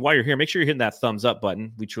thank you. While you're here, make sure you're hitting that thumbs up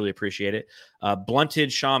button. We truly appreciate it.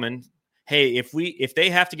 Blunted Shaman. Hey, if they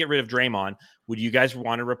have to get rid of Draymond, would you guys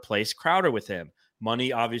want to replace Crowder with him?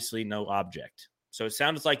 Money, obviously, no object. So it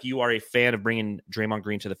sounds like you are a fan of bringing Draymond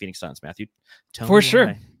Green to the Phoenix Suns, Matthew. For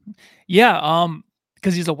sure. Yeah.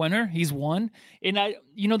 Because he's a winner. He's won. And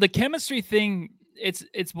the chemistry thing,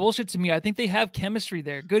 it's bullshit to me. I think they have chemistry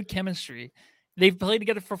there. Good chemistry. They've played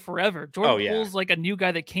together for forever. Jordan Poole's like a new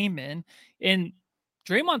guy that came in, and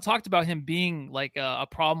Draymond talked about him being like a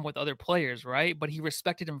problem with other players, right? But he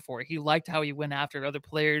respected him for it. He liked how he went after other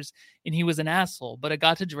players, and he was an asshole. But it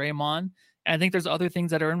got to Draymond, and I think there's other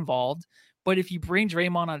things that are involved. But if you bring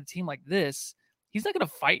Draymond on a team like this, he's not going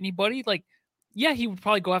to fight anybody. Like, yeah, he would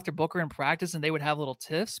probably go after Booker in practice and they would have little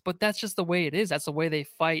tiffs, but that's just the way it is. That's the way they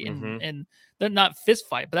fight and they're not fist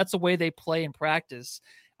fight, but that's the way they play in practice.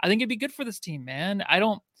 I think it'd be good for this team, man.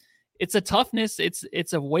 It's a toughness.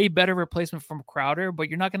 It's a way better replacement from Crowder, but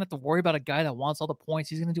you're not going to have to worry about a guy that wants all the points.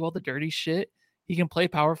 He's going to do all the dirty shit. He can play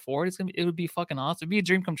power forward. It would be fucking awesome. It'd be a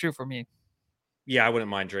dream come true for me. Yeah, I wouldn't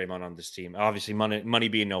mind Draymond on this team. Obviously, money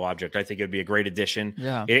being no object. I think it would be a great addition.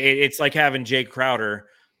 Yeah, it's like having Jay Crowder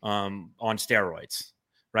on steroids,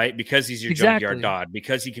 right? Because he's your junkyard dog,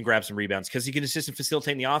 because he can grab some rebounds, because he can assist in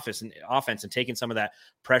facilitating the offense and taking some of that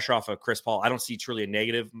pressure off of Chris Paul. I don't see truly a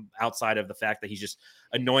negative outside of the fact that he's just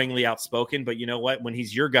annoyingly outspoken. But you know what? When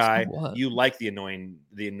he's your guy, you like the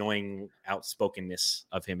annoying outspokenness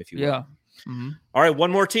of him, if you will. Yeah. Mm-hmm. All right, one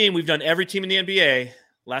more team. We've done every team in the NBA.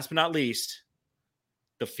 Last but not least,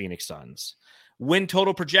 the Phoenix Suns. Win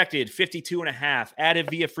total projected 52.5,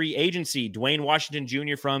 added via free agency. Dwayne Washington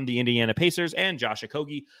Jr. from the Indiana Pacers and Josh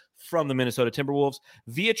Okogie from the Minnesota Timberwolves.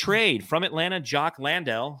 Via trade from Atlanta, Jock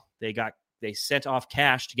Landale. They sent off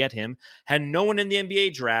cash to get him. Had no one in the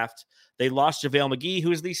NBA draft. They lost JaVale McGee,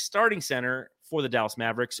 who is the starting center for the Dallas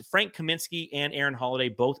Mavericks. Frank Kaminsky and Aaron Holiday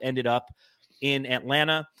both ended up in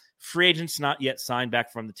Atlanta. Free agents not yet signed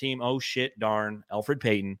back from the team. Oh, shit, darn. Elfrid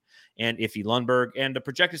Payton and Iffy Lundberg. And the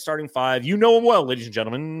projected starting five, you know them well, ladies and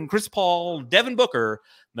gentlemen. Chris Paul, Devin Booker,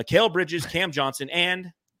 Mikal Bridges, Cam Johnson,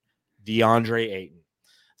 and DeAndre Ayton.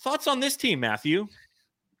 Thoughts on this team, Matthew?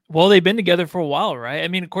 Well, they've been together for a while, right? I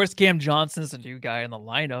mean, of course, Cam Johnson's a new guy in the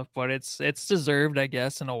lineup, but it's deserved, I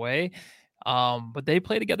guess, in a way. But they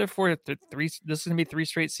play together for three. This is going to be 3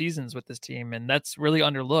 straight seasons with this team, and that's really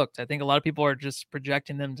underlooked. I think a lot of people are just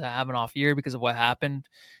projecting them to have an off year because of what happened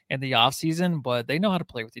in the off season, but they know how to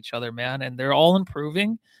play with each other, man, and they're all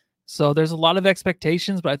improving. So there's a lot of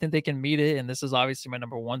expectations, but I think they can meet it. And this is obviously my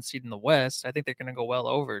number 1 seed in the West. I think they're going to go well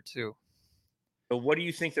over too. So what do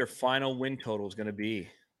you think their final win total is going to be?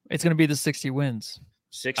 It's going to be the 60 wins.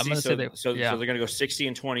 60. So they're going to go 60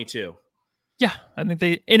 and 22. Yeah, I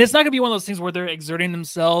think and it's not going to be one of those things where they're exerting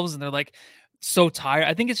themselves and they're like so tired.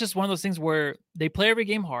 I think it's just one of those things where they play every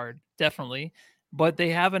game hard, definitely, but they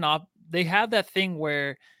have that thing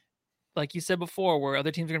where, like you said before, where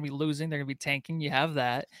other teams are going to be losing, they're going to be tanking. You have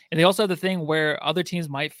that, and they also have the thing where other teams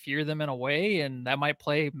might fear them in a way, and that might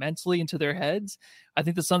play mentally into their heads. I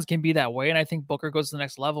think the Suns can be that way, and I think Booker goes to the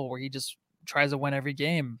next level where he just tries to win every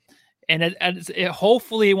game, and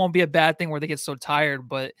hopefully it won't be a bad thing where they get so tired,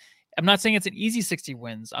 but. I'm not saying it's an easy 60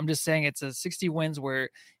 wins. I'm just saying it's a 60 wins where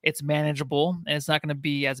it's manageable and it's not going to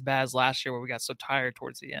be as bad as last year where we got so tired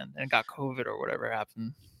towards the end and got COVID or whatever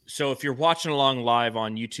happened. So if you're watching along live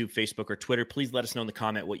on YouTube, Facebook, or Twitter, please let us know in the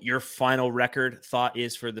comment what your final record thought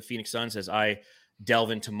is for the Phoenix Suns as I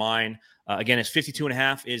delve into mine. Again, it's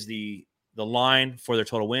 52.5 is the line for their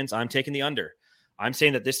total wins. I'm taking the under. I'm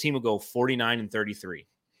saying that this team will go 49 and 33.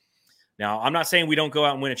 Now, I'm not saying we don't go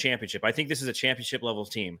out and win a championship. I think this is a championship level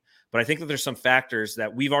team. But I think that there's some factors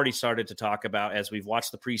that we've already started to talk about as we've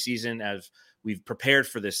watched the preseason, as we've prepared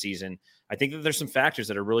for this season. I think that there's some factors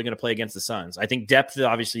that are really going to play against the Suns. I think depth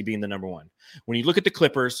obviously being the number one. When you look at the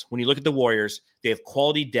Clippers, when you look at the Warriors, they have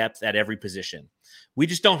quality depth at every position. We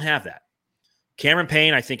just don't have that. Cameron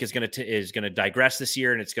Payne, I think, is going to digress this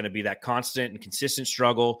year, and it's going to be that constant and consistent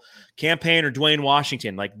struggle. Cam Payne or Dwayne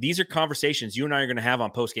Washington, like these are conversations you and I are going to have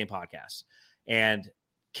on post-game podcasts. And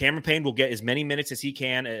Cameron Payne will get as many minutes as he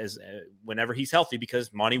can as whenever he's healthy,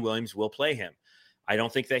 because Monty Williams will play him. I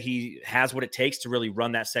don't think that he has what it takes to really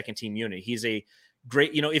run that second team unit. He's a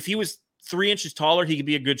great, if he was 3 inches taller, he could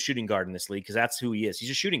be a good shooting guard in this league, because that's who he is. He's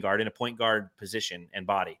a shooting guard in a point guard position and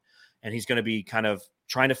body. And he's going to be kind of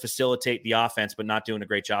trying to facilitate the offense, but not doing a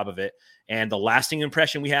great job of it. And the lasting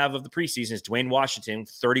impression we have of the preseason is Dwayne Washington,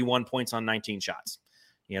 31 points on 19 shots.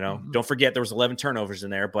 Don't forget there was 11 turnovers in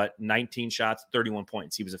there, but 19 shots, 31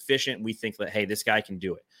 points. He was efficient. We think that, hey, this guy can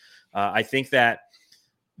do it. I think that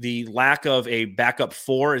the lack of a backup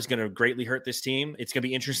 4 is going to greatly hurt this team. It's going to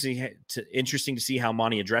be interesting to see how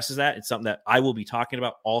Monty addresses that. It's something that I will be talking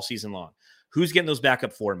about all season long. Who's getting those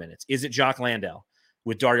backup 4 minutes? Is it Jock Landale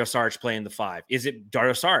with Dario Saric playing the 5? Is it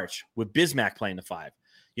Dario Saric with Bismack playing the 5?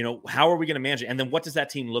 How are we going to manage it? And then what does that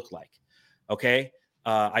team look like? Okay.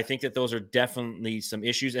 I think that those are definitely some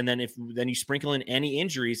issues. And then then you sprinkle in any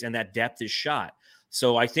injuries and that depth is shot.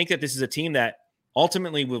 So I think that this is a team that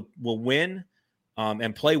ultimately will win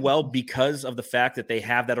and play well because of the fact that they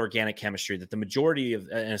have that organic chemistry, that the majority of,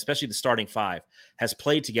 and especially the starting 5, has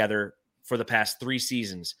played together for the past 3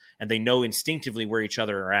 seasons, and they know instinctively where each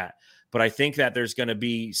other are at. But I think that there's going to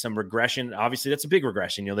be some regression. Obviously, that's a big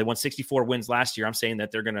regression. They won 64 wins last year. I'm saying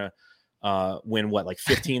that they're going to win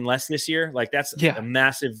 15 less this year. Like that's a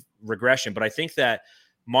massive regression. But I think that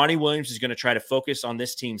Monty Williams is going to try to focus on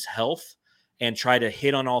this team's health and try to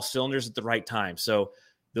hit on all cylinders at the right time. So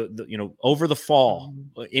over the fall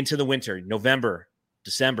into the winter, November,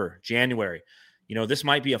 December, January, this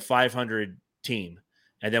might be a 500 team.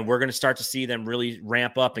 And then we're going to start to see them really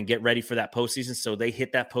ramp up and get ready for that postseason. So they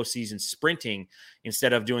hit that postseason sprinting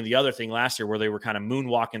instead of doing the other thing last year where they were kind of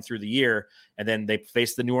moonwalking through the year. And then they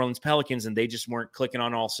faced the New Orleans Pelicans and they just weren't clicking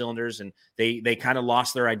on all cylinders. And they kind of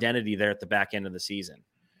lost their identity there at the back end of the season.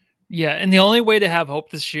 Yeah. And the only way to have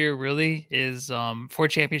hope this year really is for a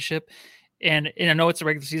championship. And I know it's a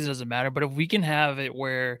regular season, doesn't matter. But if we can have it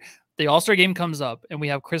where the All-Star game comes up and we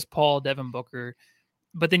have Chris Paul, Devin Booker,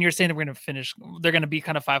 but then you're saying that they're going to be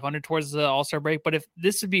kind of 500 towards the All-Star break. But if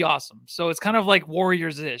this would be awesome. So it's kind of like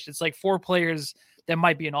Warriors-ish. It's like 4 players that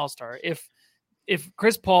might be an All-Star. If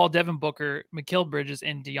Chris Paul, Devin Booker, Mikal Bridges,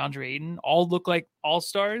 and DeAndre Ayton all look like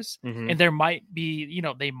All-Stars, and there might be,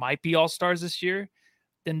 they might be All-Stars this year,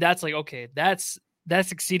 then that's like, okay, that's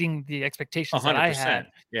exceeding the expectations 100%. That I had.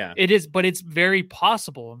 Yeah, it is, but it's very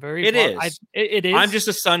possible. It is. I'm just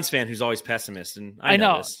a Suns fan who's always pessimist, and I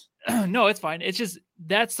know this. No, it's fine. It's just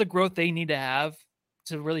that's the growth they need to have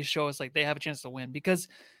to really show us like they have a chance to win, because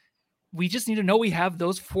we just need to know we have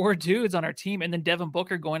those 4 dudes on our team, and then Devin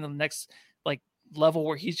Booker going to the next level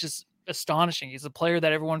where he's just astonishing. He's a player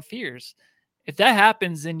that everyone fears. If that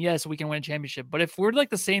happens, then yes, we can win a championship. But if we're like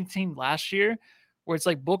the same team last year, where it's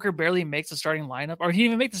like Booker barely makes the starting lineup, or he didn't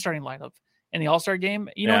even make the starting lineup in the All-Star game,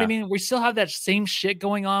 you know what I mean? We still have that same shit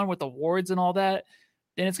going on with awards and all that.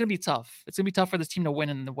 Then it's going to be tough. It's going to be tough for this team to win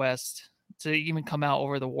in the West, to even come out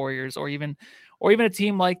over the Warriors or even a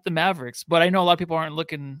team like the Mavericks. But I know a lot of people aren't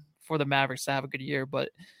looking for the Mavericks to have a good year, but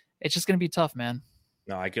it's just going to be tough, man.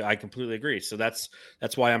 No, I completely agree. So that's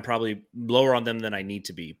why I'm probably lower on them than I need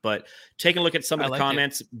to be. But taking a look at some of the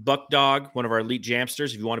comments, Buck Dog, one of our elite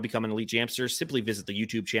jamsters. If you want to become an elite jamster, simply visit the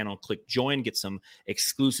YouTube channel, click join, get some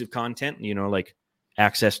exclusive content, like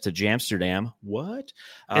access to Jamsterdam. What?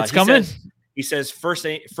 It's coming. He says first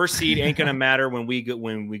seed ain't gonna matter when we go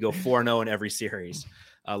 4-0 in every series.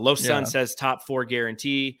 Low Sun says top 4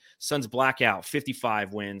 guarantee. Suns blackout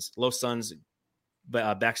 55 wins. Low Suns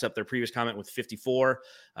backs up their previous comment with 54.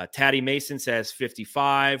 Taddy Mason says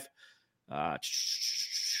 55. Let's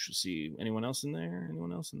see, anyone else in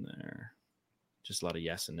there? Just a lot of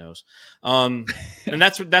yes and no's. And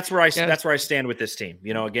that's where I stand with this team.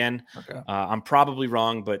 Again, I'm probably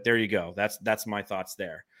wrong, but there you go. That's my thoughts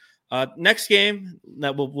there. Next game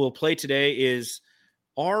that we'll play today is,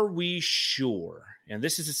 are we sure? And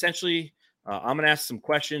this is essentially, I'm going to ask some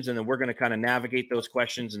questions, and then we're going to kind of navigate those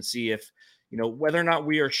questions and see if, whether or not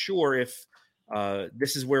we are sure if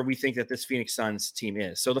this is where we think that this Phoenix Suns team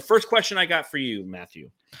is. So the first question I got for you, Matthew,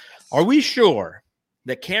 are we sure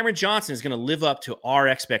that Cameron Johnson is going to live up to our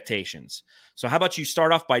expectations? So how about you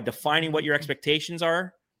start off by defining what your expectations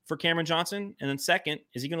are for Cameron Johnson? And then second,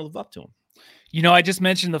 is he going to live up to them? I just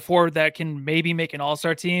mentioned the forward that can maybe make an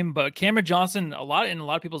all-star team, but Cameron Johnson, in a lot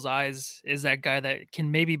of people's eyes, is that guy that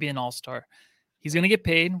can maybe be an all-star. He's going to get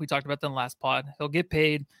paid. We talked about that in the last pod. He'll get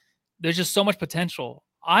paid. There's just so much potential.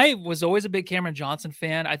 I was always a big Cameron Johnson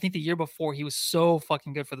fan. I think the year before he was so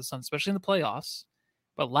fucking good for the Suns, especially in the playoffs.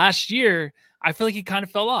 But last year, I feel like he kind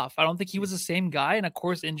of fell off. I don't think he was the same guy. And of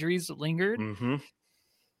course, injuries lingered. Mm-hmm.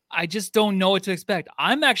 I just don't know what to expect.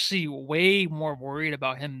 I'm actually way more worried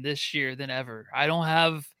about him this year than ever. I don't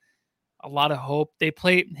have a lot of hope. They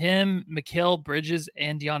play him, Mikal Bridges,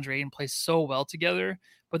 and DeAndre Ayton play so well together.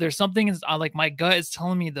 But there's something like my gut is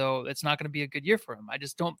telling me, though, it's not going to be a good year for him. I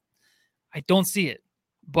don't see it.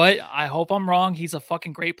 But I hope I'm wrong. He's a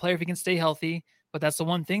fucking great player if he can stay healthy. But that's the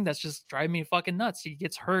one thing that's just driving me fucking nuts. He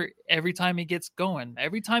gets hurt every time he gets going.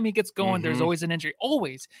 Every time he gets going, there's always an injury.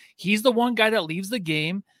 Always. He's the one guy that leaves the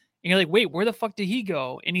game. And you're like, wait, where the fuck did he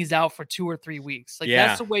go? And he's out for 2 or 3 weeks.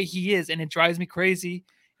 That's the way he is. And it drives me crazy.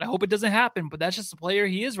 And I hope it doesn't happen. But that's just the player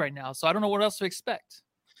he is right now. So I don't know what else to expect.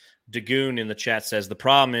 Dagoon in the chat says, the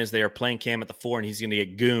problem is they are playing Cam at the 4 and he's going to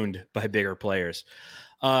get gooned by bigger players.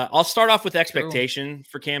 I'll start off with expectation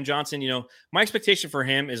for Cam Johnson. My expectation for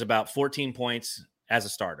him is about 14 points as a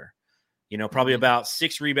starter. Probably about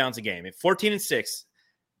 6 rebounds a game. If 14 and 6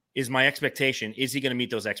 is my expectation, is he going to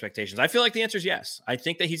meet those expectations? I feel like the answer is yes. I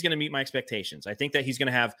think that he's going to meet my expectations. I think that he's going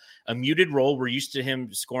to have a muted role. We're used to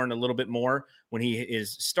him scoring a little bit more when he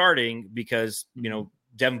is starting because,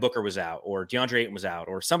 Devin Booker was out or DeAndre Ayton was out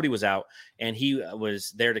or somebody was out and he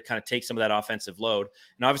was there to kind of take some of that offensive load.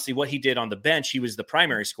 And obviously what he did on the bench, he was the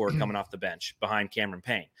primary scorer coming off the bench behind Cameron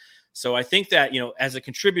Payne. So I think that, as a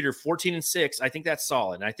contributor, 14 and 6, I think that's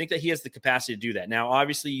solid. And I think that he has the capacity to do that. Now,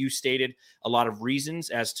 obviously you stated a lot of reasons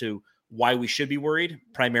as to why we should be worried.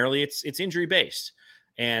 Primarily it's injury based.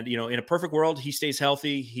 And, in a perfect world, he stays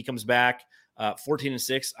healthy. He comes back 14 and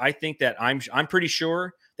 6. I think that I'm pretty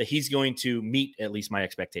sure that he's going to meet at least my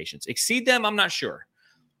expectations. Exceed them, I'm not sure.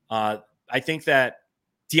 I think that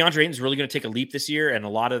DeAndre Ayton is really going to take a leap this year, and a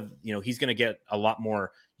lot of he's going to get a lot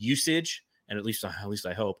more usage, and at least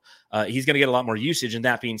I hope he's going to get a lot more usage. And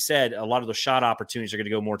that being said, a lot of those shot opportunities are going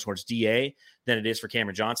to go more towards DA than it is for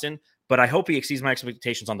Cameron Johnson. But I hope he exceeds my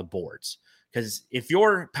expectations on the boards, because if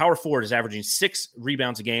your power forward is averaging 6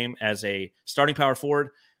 rebounds a game as a starting power forward,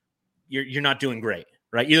 you're not doing great.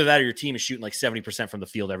 Right. Either that or your team is shooting like 70% from the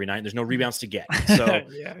field every night. And there's no rebounds to get. So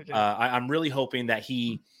I'm really hoping that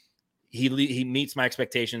he meets my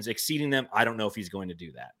expectations. Exceeding them, I don't know if he's going to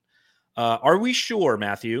do that. Are we sure,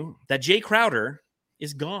 Matthew, that Jay Crowder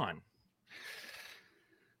is gone?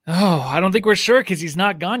 Oh, I don't think we're sure because he's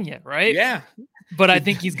not gone yet, right? Yeah. But I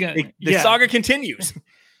think he's going to. The saga continues.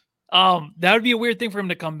 That would be a weird thing for him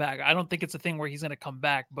to come back. I don't think it's a thing where he's going to come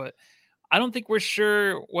back, but I don't think we're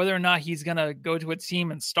sure whether or not he's going to go to a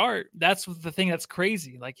team and start. That's the thing that's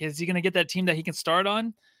crazy. Like, is he going to get that team that he can start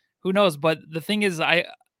on? Who knows? But the thing is, I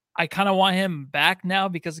kind of want him back now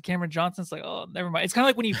because of Cameron Johnson's like, oh, never mind. It's kind of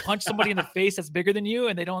like when you punch somebody in the face that's bigger than you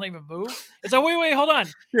and they don't even move. It's like, wait, hold on.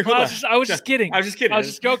 I was just kidding. I was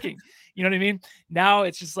just joking. You know what I mean? Now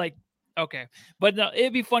it's just like, okay. But no,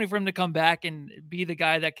 it'd be funny for him to come back and be the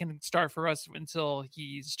guy that can start for us until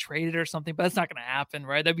he's traded or something. But that's not going to happen,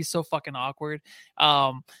 right? That'd be so fucking awkward.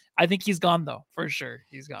 I think he's gone, though, for sure.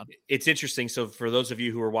 He's gone. It's interesting. So for those of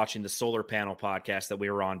you who are watching the Solar Panel podcast that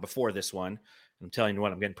we were on before this one, I'm telling you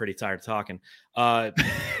what, I'm getting pretty tired of talking.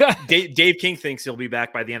 Dave King thinks he'll be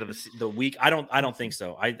back by the end of the week. I don't think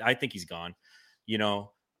so. I think he's gone.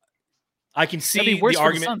 I can see the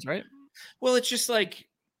argument. The Suns, right? Well, it's just like,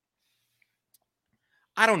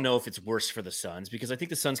 I don't know if it's worse for the Suns because I think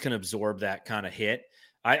the Suns can absorb that kind of hit.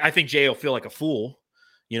 I think Jay will feel like a fool,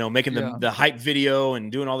 making the hype video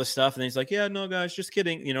and doing all this stuff. And then he's like, yeah, no, guys, just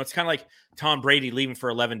kidding. It's kind of like Tom Brady leaving for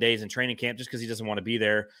 11 days in training camp just because he doesn't want to be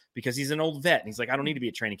there because he's an old vet. And he's like, I don't need to be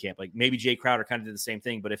at training camp. Like maybe Jay Crowder kind of did the same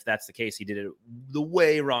thing. But if that's the case, he did it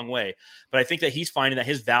the wrong way. But I think that he's finding that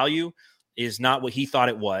his value is not what he thought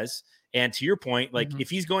it was. And to your point, like if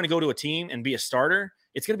he's going to go to a team and be a starter,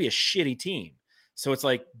 it's going to be a shitty team. So it's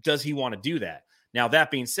like, does he want to do that? Now,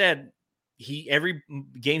 that being said, every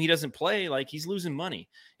game he doesn't play, like he's losing money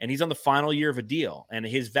and he's on the final year of a deal and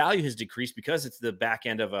his value has decreased because it's the back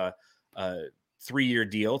end of a 3-year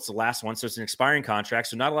deal. It's the last one. So it's an expiring contract.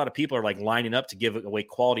 So not a lot of people are like lining up to give away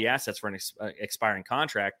quality assets for an expiring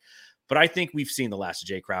contract. But I think we've seen the last of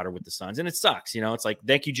Jay Crowder with the Suns and it sucks. It's like,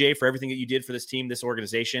 thank you, Jay, for everything that you did for this team, this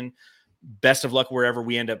organization. Best of luck wherever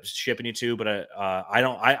we end up shipping you to. But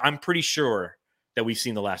I'm pretty sure that we've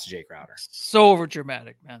seen the last of Jay Crowder. So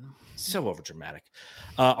overdramatic, man. So overdramatic.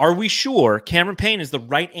 Are we sure Cameron Payne is the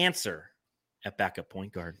right answer at backup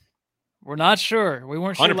point guard? We're not sure. We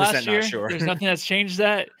weren't sure 100% last year. not sure. There's nothing that's changed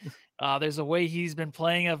that. There's a way he's been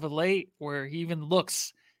playing of late where he even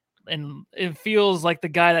looks and it feels like the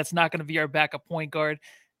guy that's not going to be our backup point guard.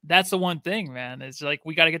 That's the one thing, man. It's like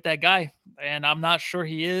we got to get that guy, and I'm not sure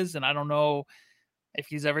he is, and I don't know if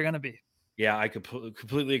he's ever going to be. Yeah, I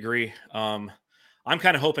completely agree. I'm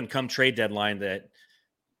kind of hoping come trade deadline that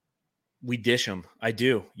we dish him. I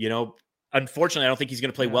do. Unfortunately, I don't think he's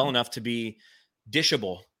going to play well enough to be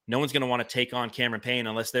dishable. No one's going to want to take on Cameron Payne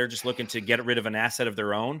unless they're just looking to get rid of an asset of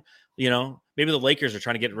their own. Maybe the Lakers are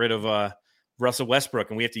trying to get rid of Russell Westbrook,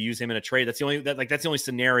 and we have to use him in a trade. That's the only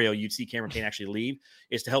scenario you'd see Cameron Payne actually leave,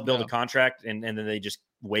 is to help build a contract, and then they just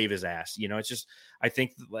wave his ass. It's just, I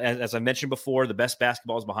think, as I mentioned before, the best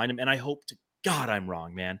basketball is behind him, and I hope to God I'm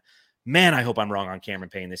wrong, man. I hope I'm wrong on Cameron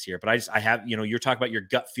Payne this year. But I have, you're talking about your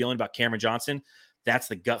gut feeling about Cameron Johnson. That's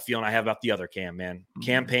the gut feeling I have about the other Cam, man. Mm-hmm.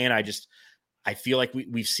 Cam Payne, I feel like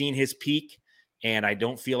we've seen his peak, and I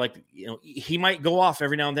don't feel like, he might go off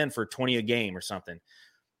every now and then for 20 a game or something,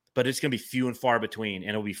 but it's going to be few and far between, and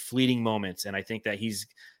it'll be fleeting moments. And I think that he's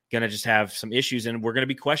going to just have some issues, and we're going to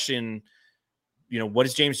be questioning, what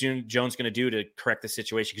is James Jones going to do to correct the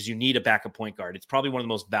situation? Because you need a backup point guard. It's probably one of the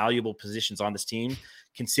most valuable positions on this team,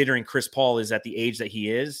 considering Chris Paul is at the age that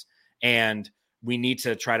he is, and we need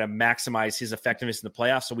to try to maximize his effectiveness in the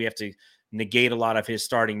playoffs. So we have to negate a lot of his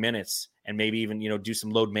starting minutes and maybe even, do some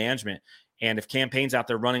load management. And if Cam Payne's out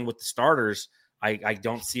there running with the starters, I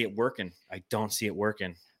don't see it working. I don't see it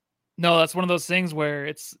working. No, that's one of those things where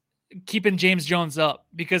it's keeping James Jones up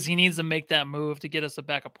because he needs to make that move to get us a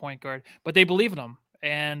backup point guard. But they believe in him,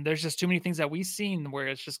 and there's just too many things that we've seen where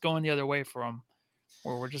it's just going the other way for him,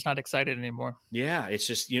 where we're just not excited anymore. Yeah, it's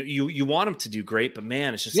just you want him to do great, but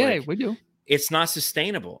man, it's just we do. It's not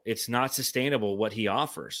sustainable. It's not sustainable what he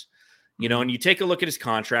offers. And you take a look at his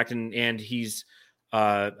contract, and he's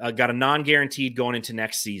got a non-guaranteed going into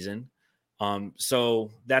next season. So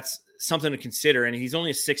that's something to consider. And he's only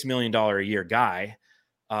a $6 million a year guy.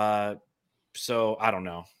 So I don't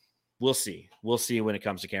know. We'll see. We'll see when it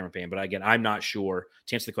comes to Cameron Payne. But again, I'm not sure.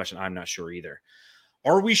 To answer the question, I'm not sure either.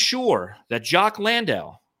 Are we sure that Jock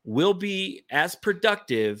Landale will be as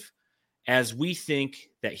productive as we think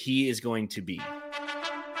that he is going to be?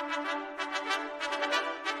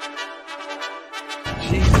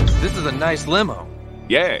 Jesus, this is a nice limo.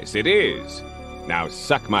 Yes, it is. Now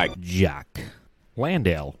suck my Jock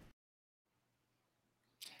Landale.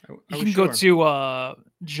 You can go to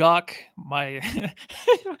Jock,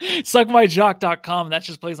 suckmyjock.com. That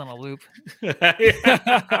just plays on a loop.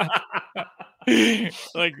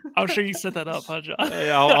 Like, I'm sure you set that up, huh, John?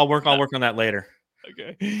 Yeah, I'll work on that later.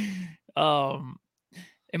 Okay.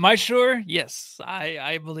 Am I sure? Yes,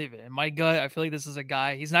 I believe it. In my gut, I feel like this is a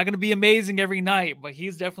guy. He's not going to be amazing every night, but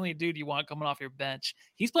he's definitely a dude you want coming off your bench.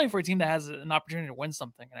 He's playing for a team that has an opportunity to win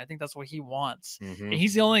something, and I think that's what he wants. Mm-hmm. And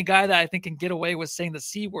he's the only guy that I think can get away with saying the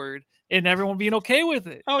C word and everyone being okay with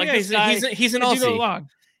it. Oh, like, yeah, he's an Aussie. No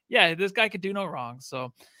yeah, this guy could do no wrong.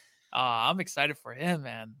 So I'm excited for him,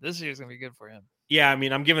 man. This year's going to be good for him. Yeah, I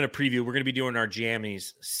mean, I'm giving a preview. We're going to be doing our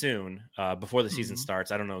jammies soon before the season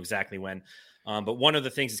starts. I don't know exactly when. But one of the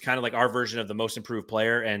things is kind of like our version of the most improved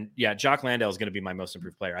player. And yeah, Jock Landale is going to be my most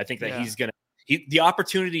improved player. I think that the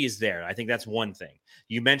opportunity is there. I think that's one thing.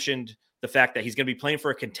 You mentioned the fact that he's going to be playing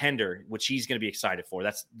for a contender, which he's going to be excited for.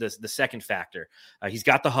 That's the second factor. He's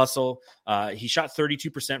got the hustle. He shot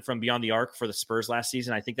 32% from beyond the arc for the Spurs last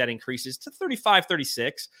season. I think that increases to 35,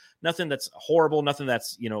 36. Nothing that's horrible. Nothing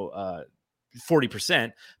that's,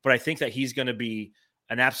 40%. But I think that he's going to be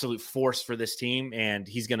an absolute force for this team, and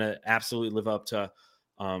he's going to absolutely live up to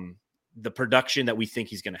the production that we think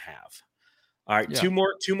he's going to have. All right,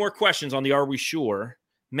 two more questions on the Are We Sure?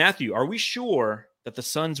 Matthew, are we sure that the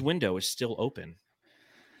Suns window is still open?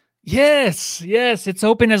 Yes, it's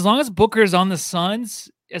open. As long as Booker's on the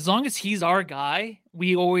Suns, as long as he's our guy,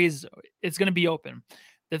 it's going to be open.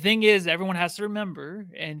 The thing is, everyone has to remember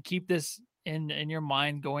and keep this in your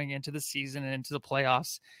mind going into the season and into the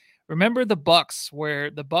playoffs. Remember the Bucks, where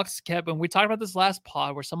the Bucks kept, and we talked about this last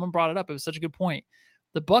pod where someone brought it up. It was such a good point.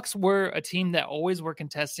 The Bucks were a team that always were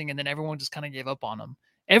contesting, and then everyone just kind of gave up on them.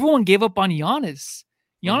 Everyone gave up on Giannis.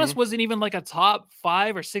 Giannis wasn't even like a top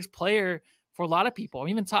 5 or 6 player for a lot of people,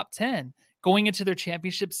 even top 10 going into their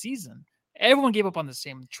championship season. Everyone gave up on the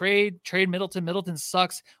same trade Middleton. Middleton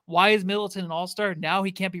sucks. Why is Middleton an all-star? Now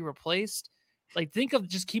he can't be replaced. Like,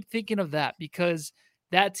 keep thinking of that, because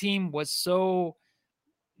that team was so,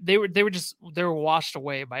 they were washed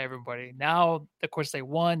away by everybody. Now, of course, they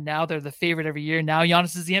won. Now they're the favorite every year. Now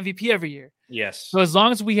Giannis is the MVP every year. Yes. So as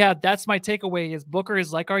long as we have, that's my takeaway, is Booker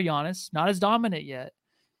is like our Giannis, not as dominant yet,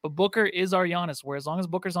 But Booker is our Giannis, where as long as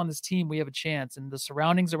Booker's on this team, we have a chance. And the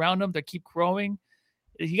surroundings around him that keep growing,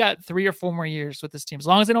 he got 3 or 4 more years with this team. As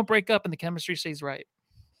long as they don't break up and the chemistry stays right.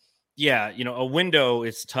 Yeah, a window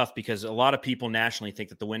is tough because a lot of people nationally think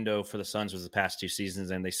that the window for the Suns was the past 2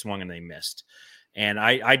 seasons and they swung and they missed. And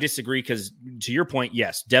I disagree because, to your point,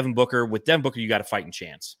 yes, Devin Booker, you got a fighting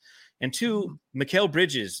chance. And 2, Mikal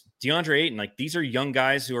Bridges, DeAndre Ayton, like these are young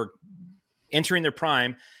guys who are entering their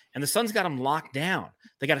prime, and the Suns got them locked down.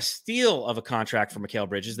 They got a steal of a contract for Mikal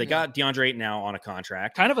Bridges. They got DeAndre Ayton now on a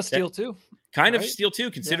contract. Kind of a steal too. Kind of steal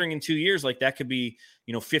too, considering in 2 years, like that could be,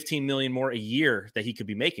 $15 million more a year that he could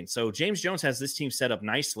be making. So James Jones has this team set up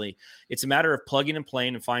nicely. It's a matter of plugging and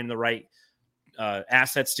playing and finding the right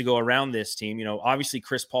assets to go around this team. Obviously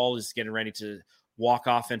Chris Paul is getting ready to walk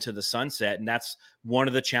off into the sunset. And that's one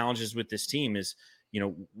of the challenges with this team is,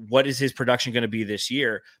 what is his production going to be this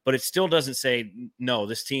year? But it still doesn't say, no,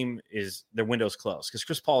 this team their window's closed, because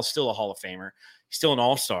Chris Paul is still a Hall of Famer. He's still an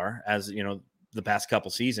all-star, as the past couple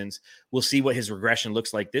seasons. We'll see what his regression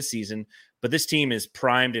looks like this season, but this team is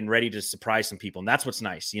primed and ready to surprise some people. And that's what's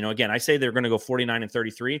nice. Again, I say they're going to go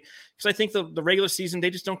 49-33 because I think the regular season, they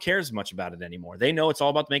just don't care as much about it anymore. They know it's all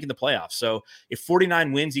about making the playoffs. So if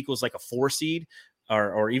 49 wins equals like a 4 seed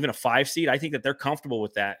or even a 5 seed, I think that they're comfortable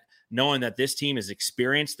with that, knowing that this team is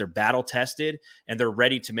experienced, they're battle tested, and they're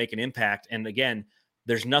ready to make an impact. And again,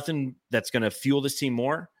 there's nothing that's going to fuel this team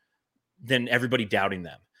more than everybody doubting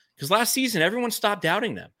them. Because last season, everyone stopped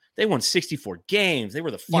doubting them. They won 64 games. They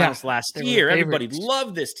were the finalists last year. Everybody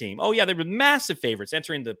loved this team. Oh, yeah, they were massive favorites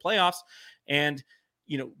entering the playoffs. And,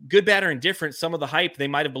 good, bad, or indifferent, some of the hype, they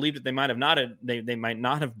might have believed it. They might have not. They might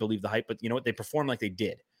not have believed the hype, but you know what? They performed like they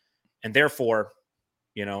did. And therefore,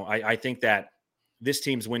 I think that this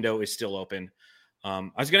team's window is still open.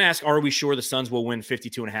 I was going to ask, are we sure the Suns will win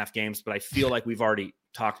 52.5 games? But I feel like we've already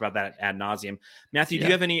talked about that ad nauseum. Matthew, do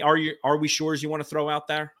you have any are we sures you want to throw out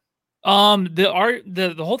there?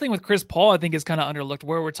 The whole thing with Chris Paul, I think, is kind of underlooked,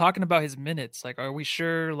 where we're talking about his minutes. Like, are we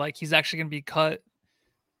sure like he's actually going to be cut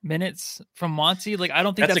minutes from Monty? Like, I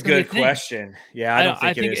don't think that's a good question. Yeah,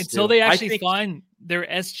 I think until they actually find their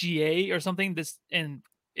SGA or something, and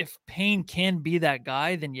if Payne can be that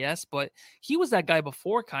guy, then yes. But he was that guy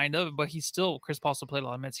before, kind of. But Chris Paul still played a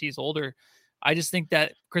lot of minutes. He's older. I just think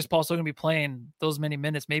that Chris Paul's still going to be playing those many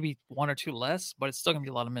minutes, maybe 1 or 2 less, but it's still going to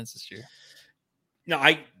be a lot of minutes this year. No,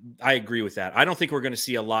 I agree with that. I don't think we're going to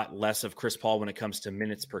see a lot less of Chris Paul when it comes to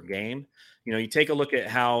minutes per game. You take a look at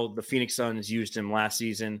how the Phoenix Suns used him last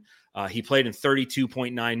season. He played in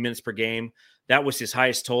 32.9 minutes per game. That was his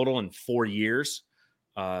highest total in 4 years.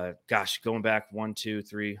 Going back 1, 2,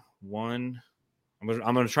 3, 1. I'm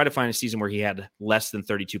going to try to find a season where he had less than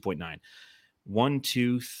 32.9. 1,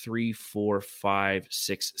 2, 3, 4, 5,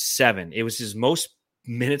 6, 7. It was his most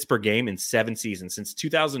minutes per game in 7 seasons since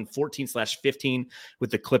 2014/15 with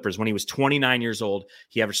the Clippers. When he was 29 years old,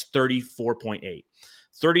 he averaged 34.8.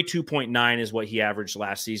 32.9 is what he averaged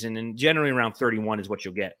last season, and generally around 31 is what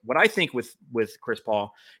you'll get. What I think with Chris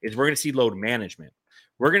Paul is we're going to see load management.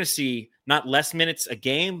 We're going to see not less minutes a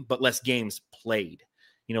game, but less games played.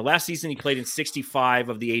 Last season he played in 65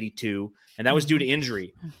 of the 82, and that was due to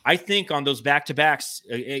injury. I think on those back-to-backs,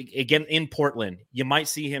 again in Portland, you might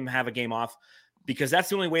see him have a game off, because that's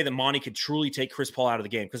the only way that Monty could truly take Chris Paul out of the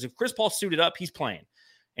game. Because if Chris Paul suited up, he's playing,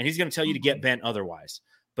 and he's going to tell you to get bent otherwise.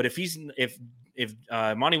 But if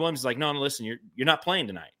Monty Williams is like, no, listen, you're not playing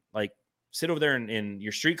tonight. Like, sit over there in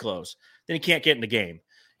your street clothes, then he can't get in the game.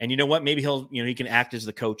 And you know what? Maybe he can act as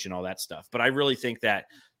the coach and all that stuff. But I really think that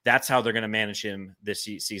that's how they're going to manage him this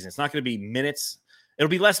season. It's not going to be minutes. It'll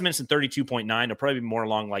be less minutes than 32.9. It'll probably be more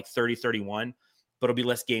along like 30, 31, but it'll be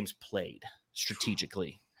less games played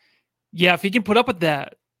strategically. Yeah, if he can put up with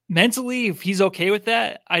that mentally, if he's okay with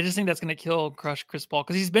that, I just think that's going to crush Chris Paul,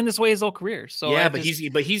 because he's been this way his whole career. So yeah,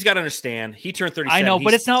 he's got to understand. He turned 37. I know,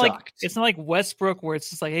 but it's not like Westbrook, where it's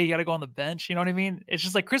just like, hey, you got to go on the bench. You know what I mean? It's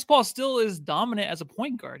just like Chris Paul still is dominant as a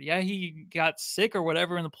point guard. Yeah, he got sick or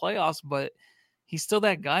whatever in the playoffs, but he's still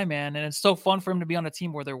that guy, man. And it's so fun for him to be on a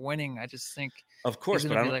team where they're winning. I just think, of course,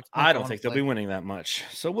 but I don't think they'll be winning that much.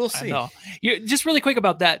 So we'll see. Just really quick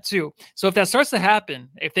about that too. So if that starts to happen,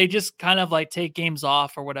 if they just kind of like take games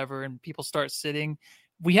off or whatever, and people start sitting,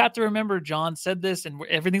 we have to remember John said this, and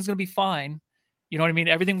everything's going to be fine. You know what I mean?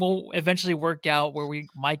 Everything will eventually work out where we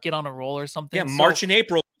might get on a roll or something. Yeah, March and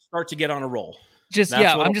April start to get on a roll.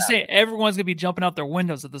 I'm just saying everyone's going to be jumping out their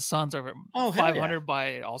windows if the Suns are 500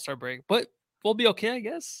 by All-Star break. But we'll be okay, I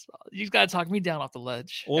guess. You got to talk me down off the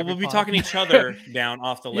ledge. Well, we'll be talking each other down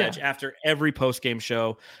off the ledge after every post-game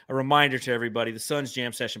show. A reminder to everybody, the Suns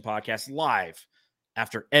Jam Session podcast live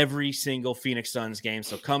after every single Phoenix Suns game.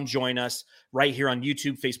 So come join us right here on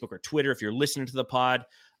YouTube, Facebook, or Twitter. If you're listening to the pod,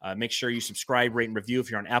 make sure you subscribe, rate, and review. If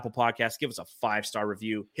you're on Apple Podcasts, give us a 5-star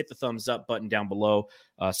review. Hit the thumbs up button down below.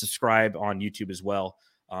 Subscribe on YouTube as well.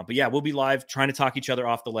 But yeah, we'll be live trying to talk each other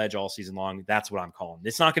off the ledge all season long. That's what I'm calling.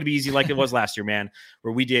 It's not going to be easy like it was last year, man,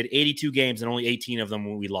 where we did 82 games and only 18 of them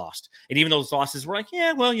when we lost. And even those losses, we're like,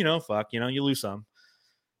 yeah, well, fuck, you lose some.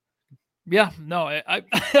 Yeah, no, I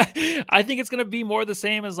I think it's going to be more the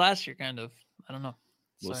same as last year, kind of. I don't know.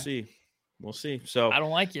 We'll see. We'll see. So I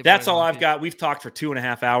don't like it. That's all I've got. We've talked for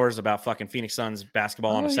 2.5 hours about fucking Phoenix Suns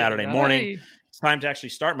basketball on a Saturday morning. It's time to actually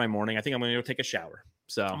start my morning. I think I'm going to go take a shower.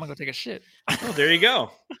 So I'm going to go take a shit. Oh, there you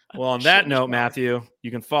go. Well, on that note, Matthew,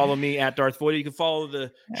 you can follow me at Darth Voida. You can follow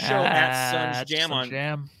the show at Suns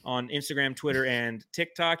Jam on Instagram, Twitter, and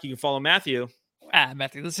TikTok. You can follow Matthew.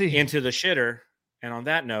 Matthew, let's see. Into the shitter. And on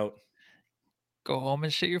that note, go home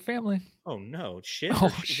and shit your family. Oh, no. Shit? Oh,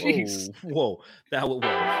 jeez. Whoa.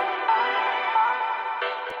 Whoa.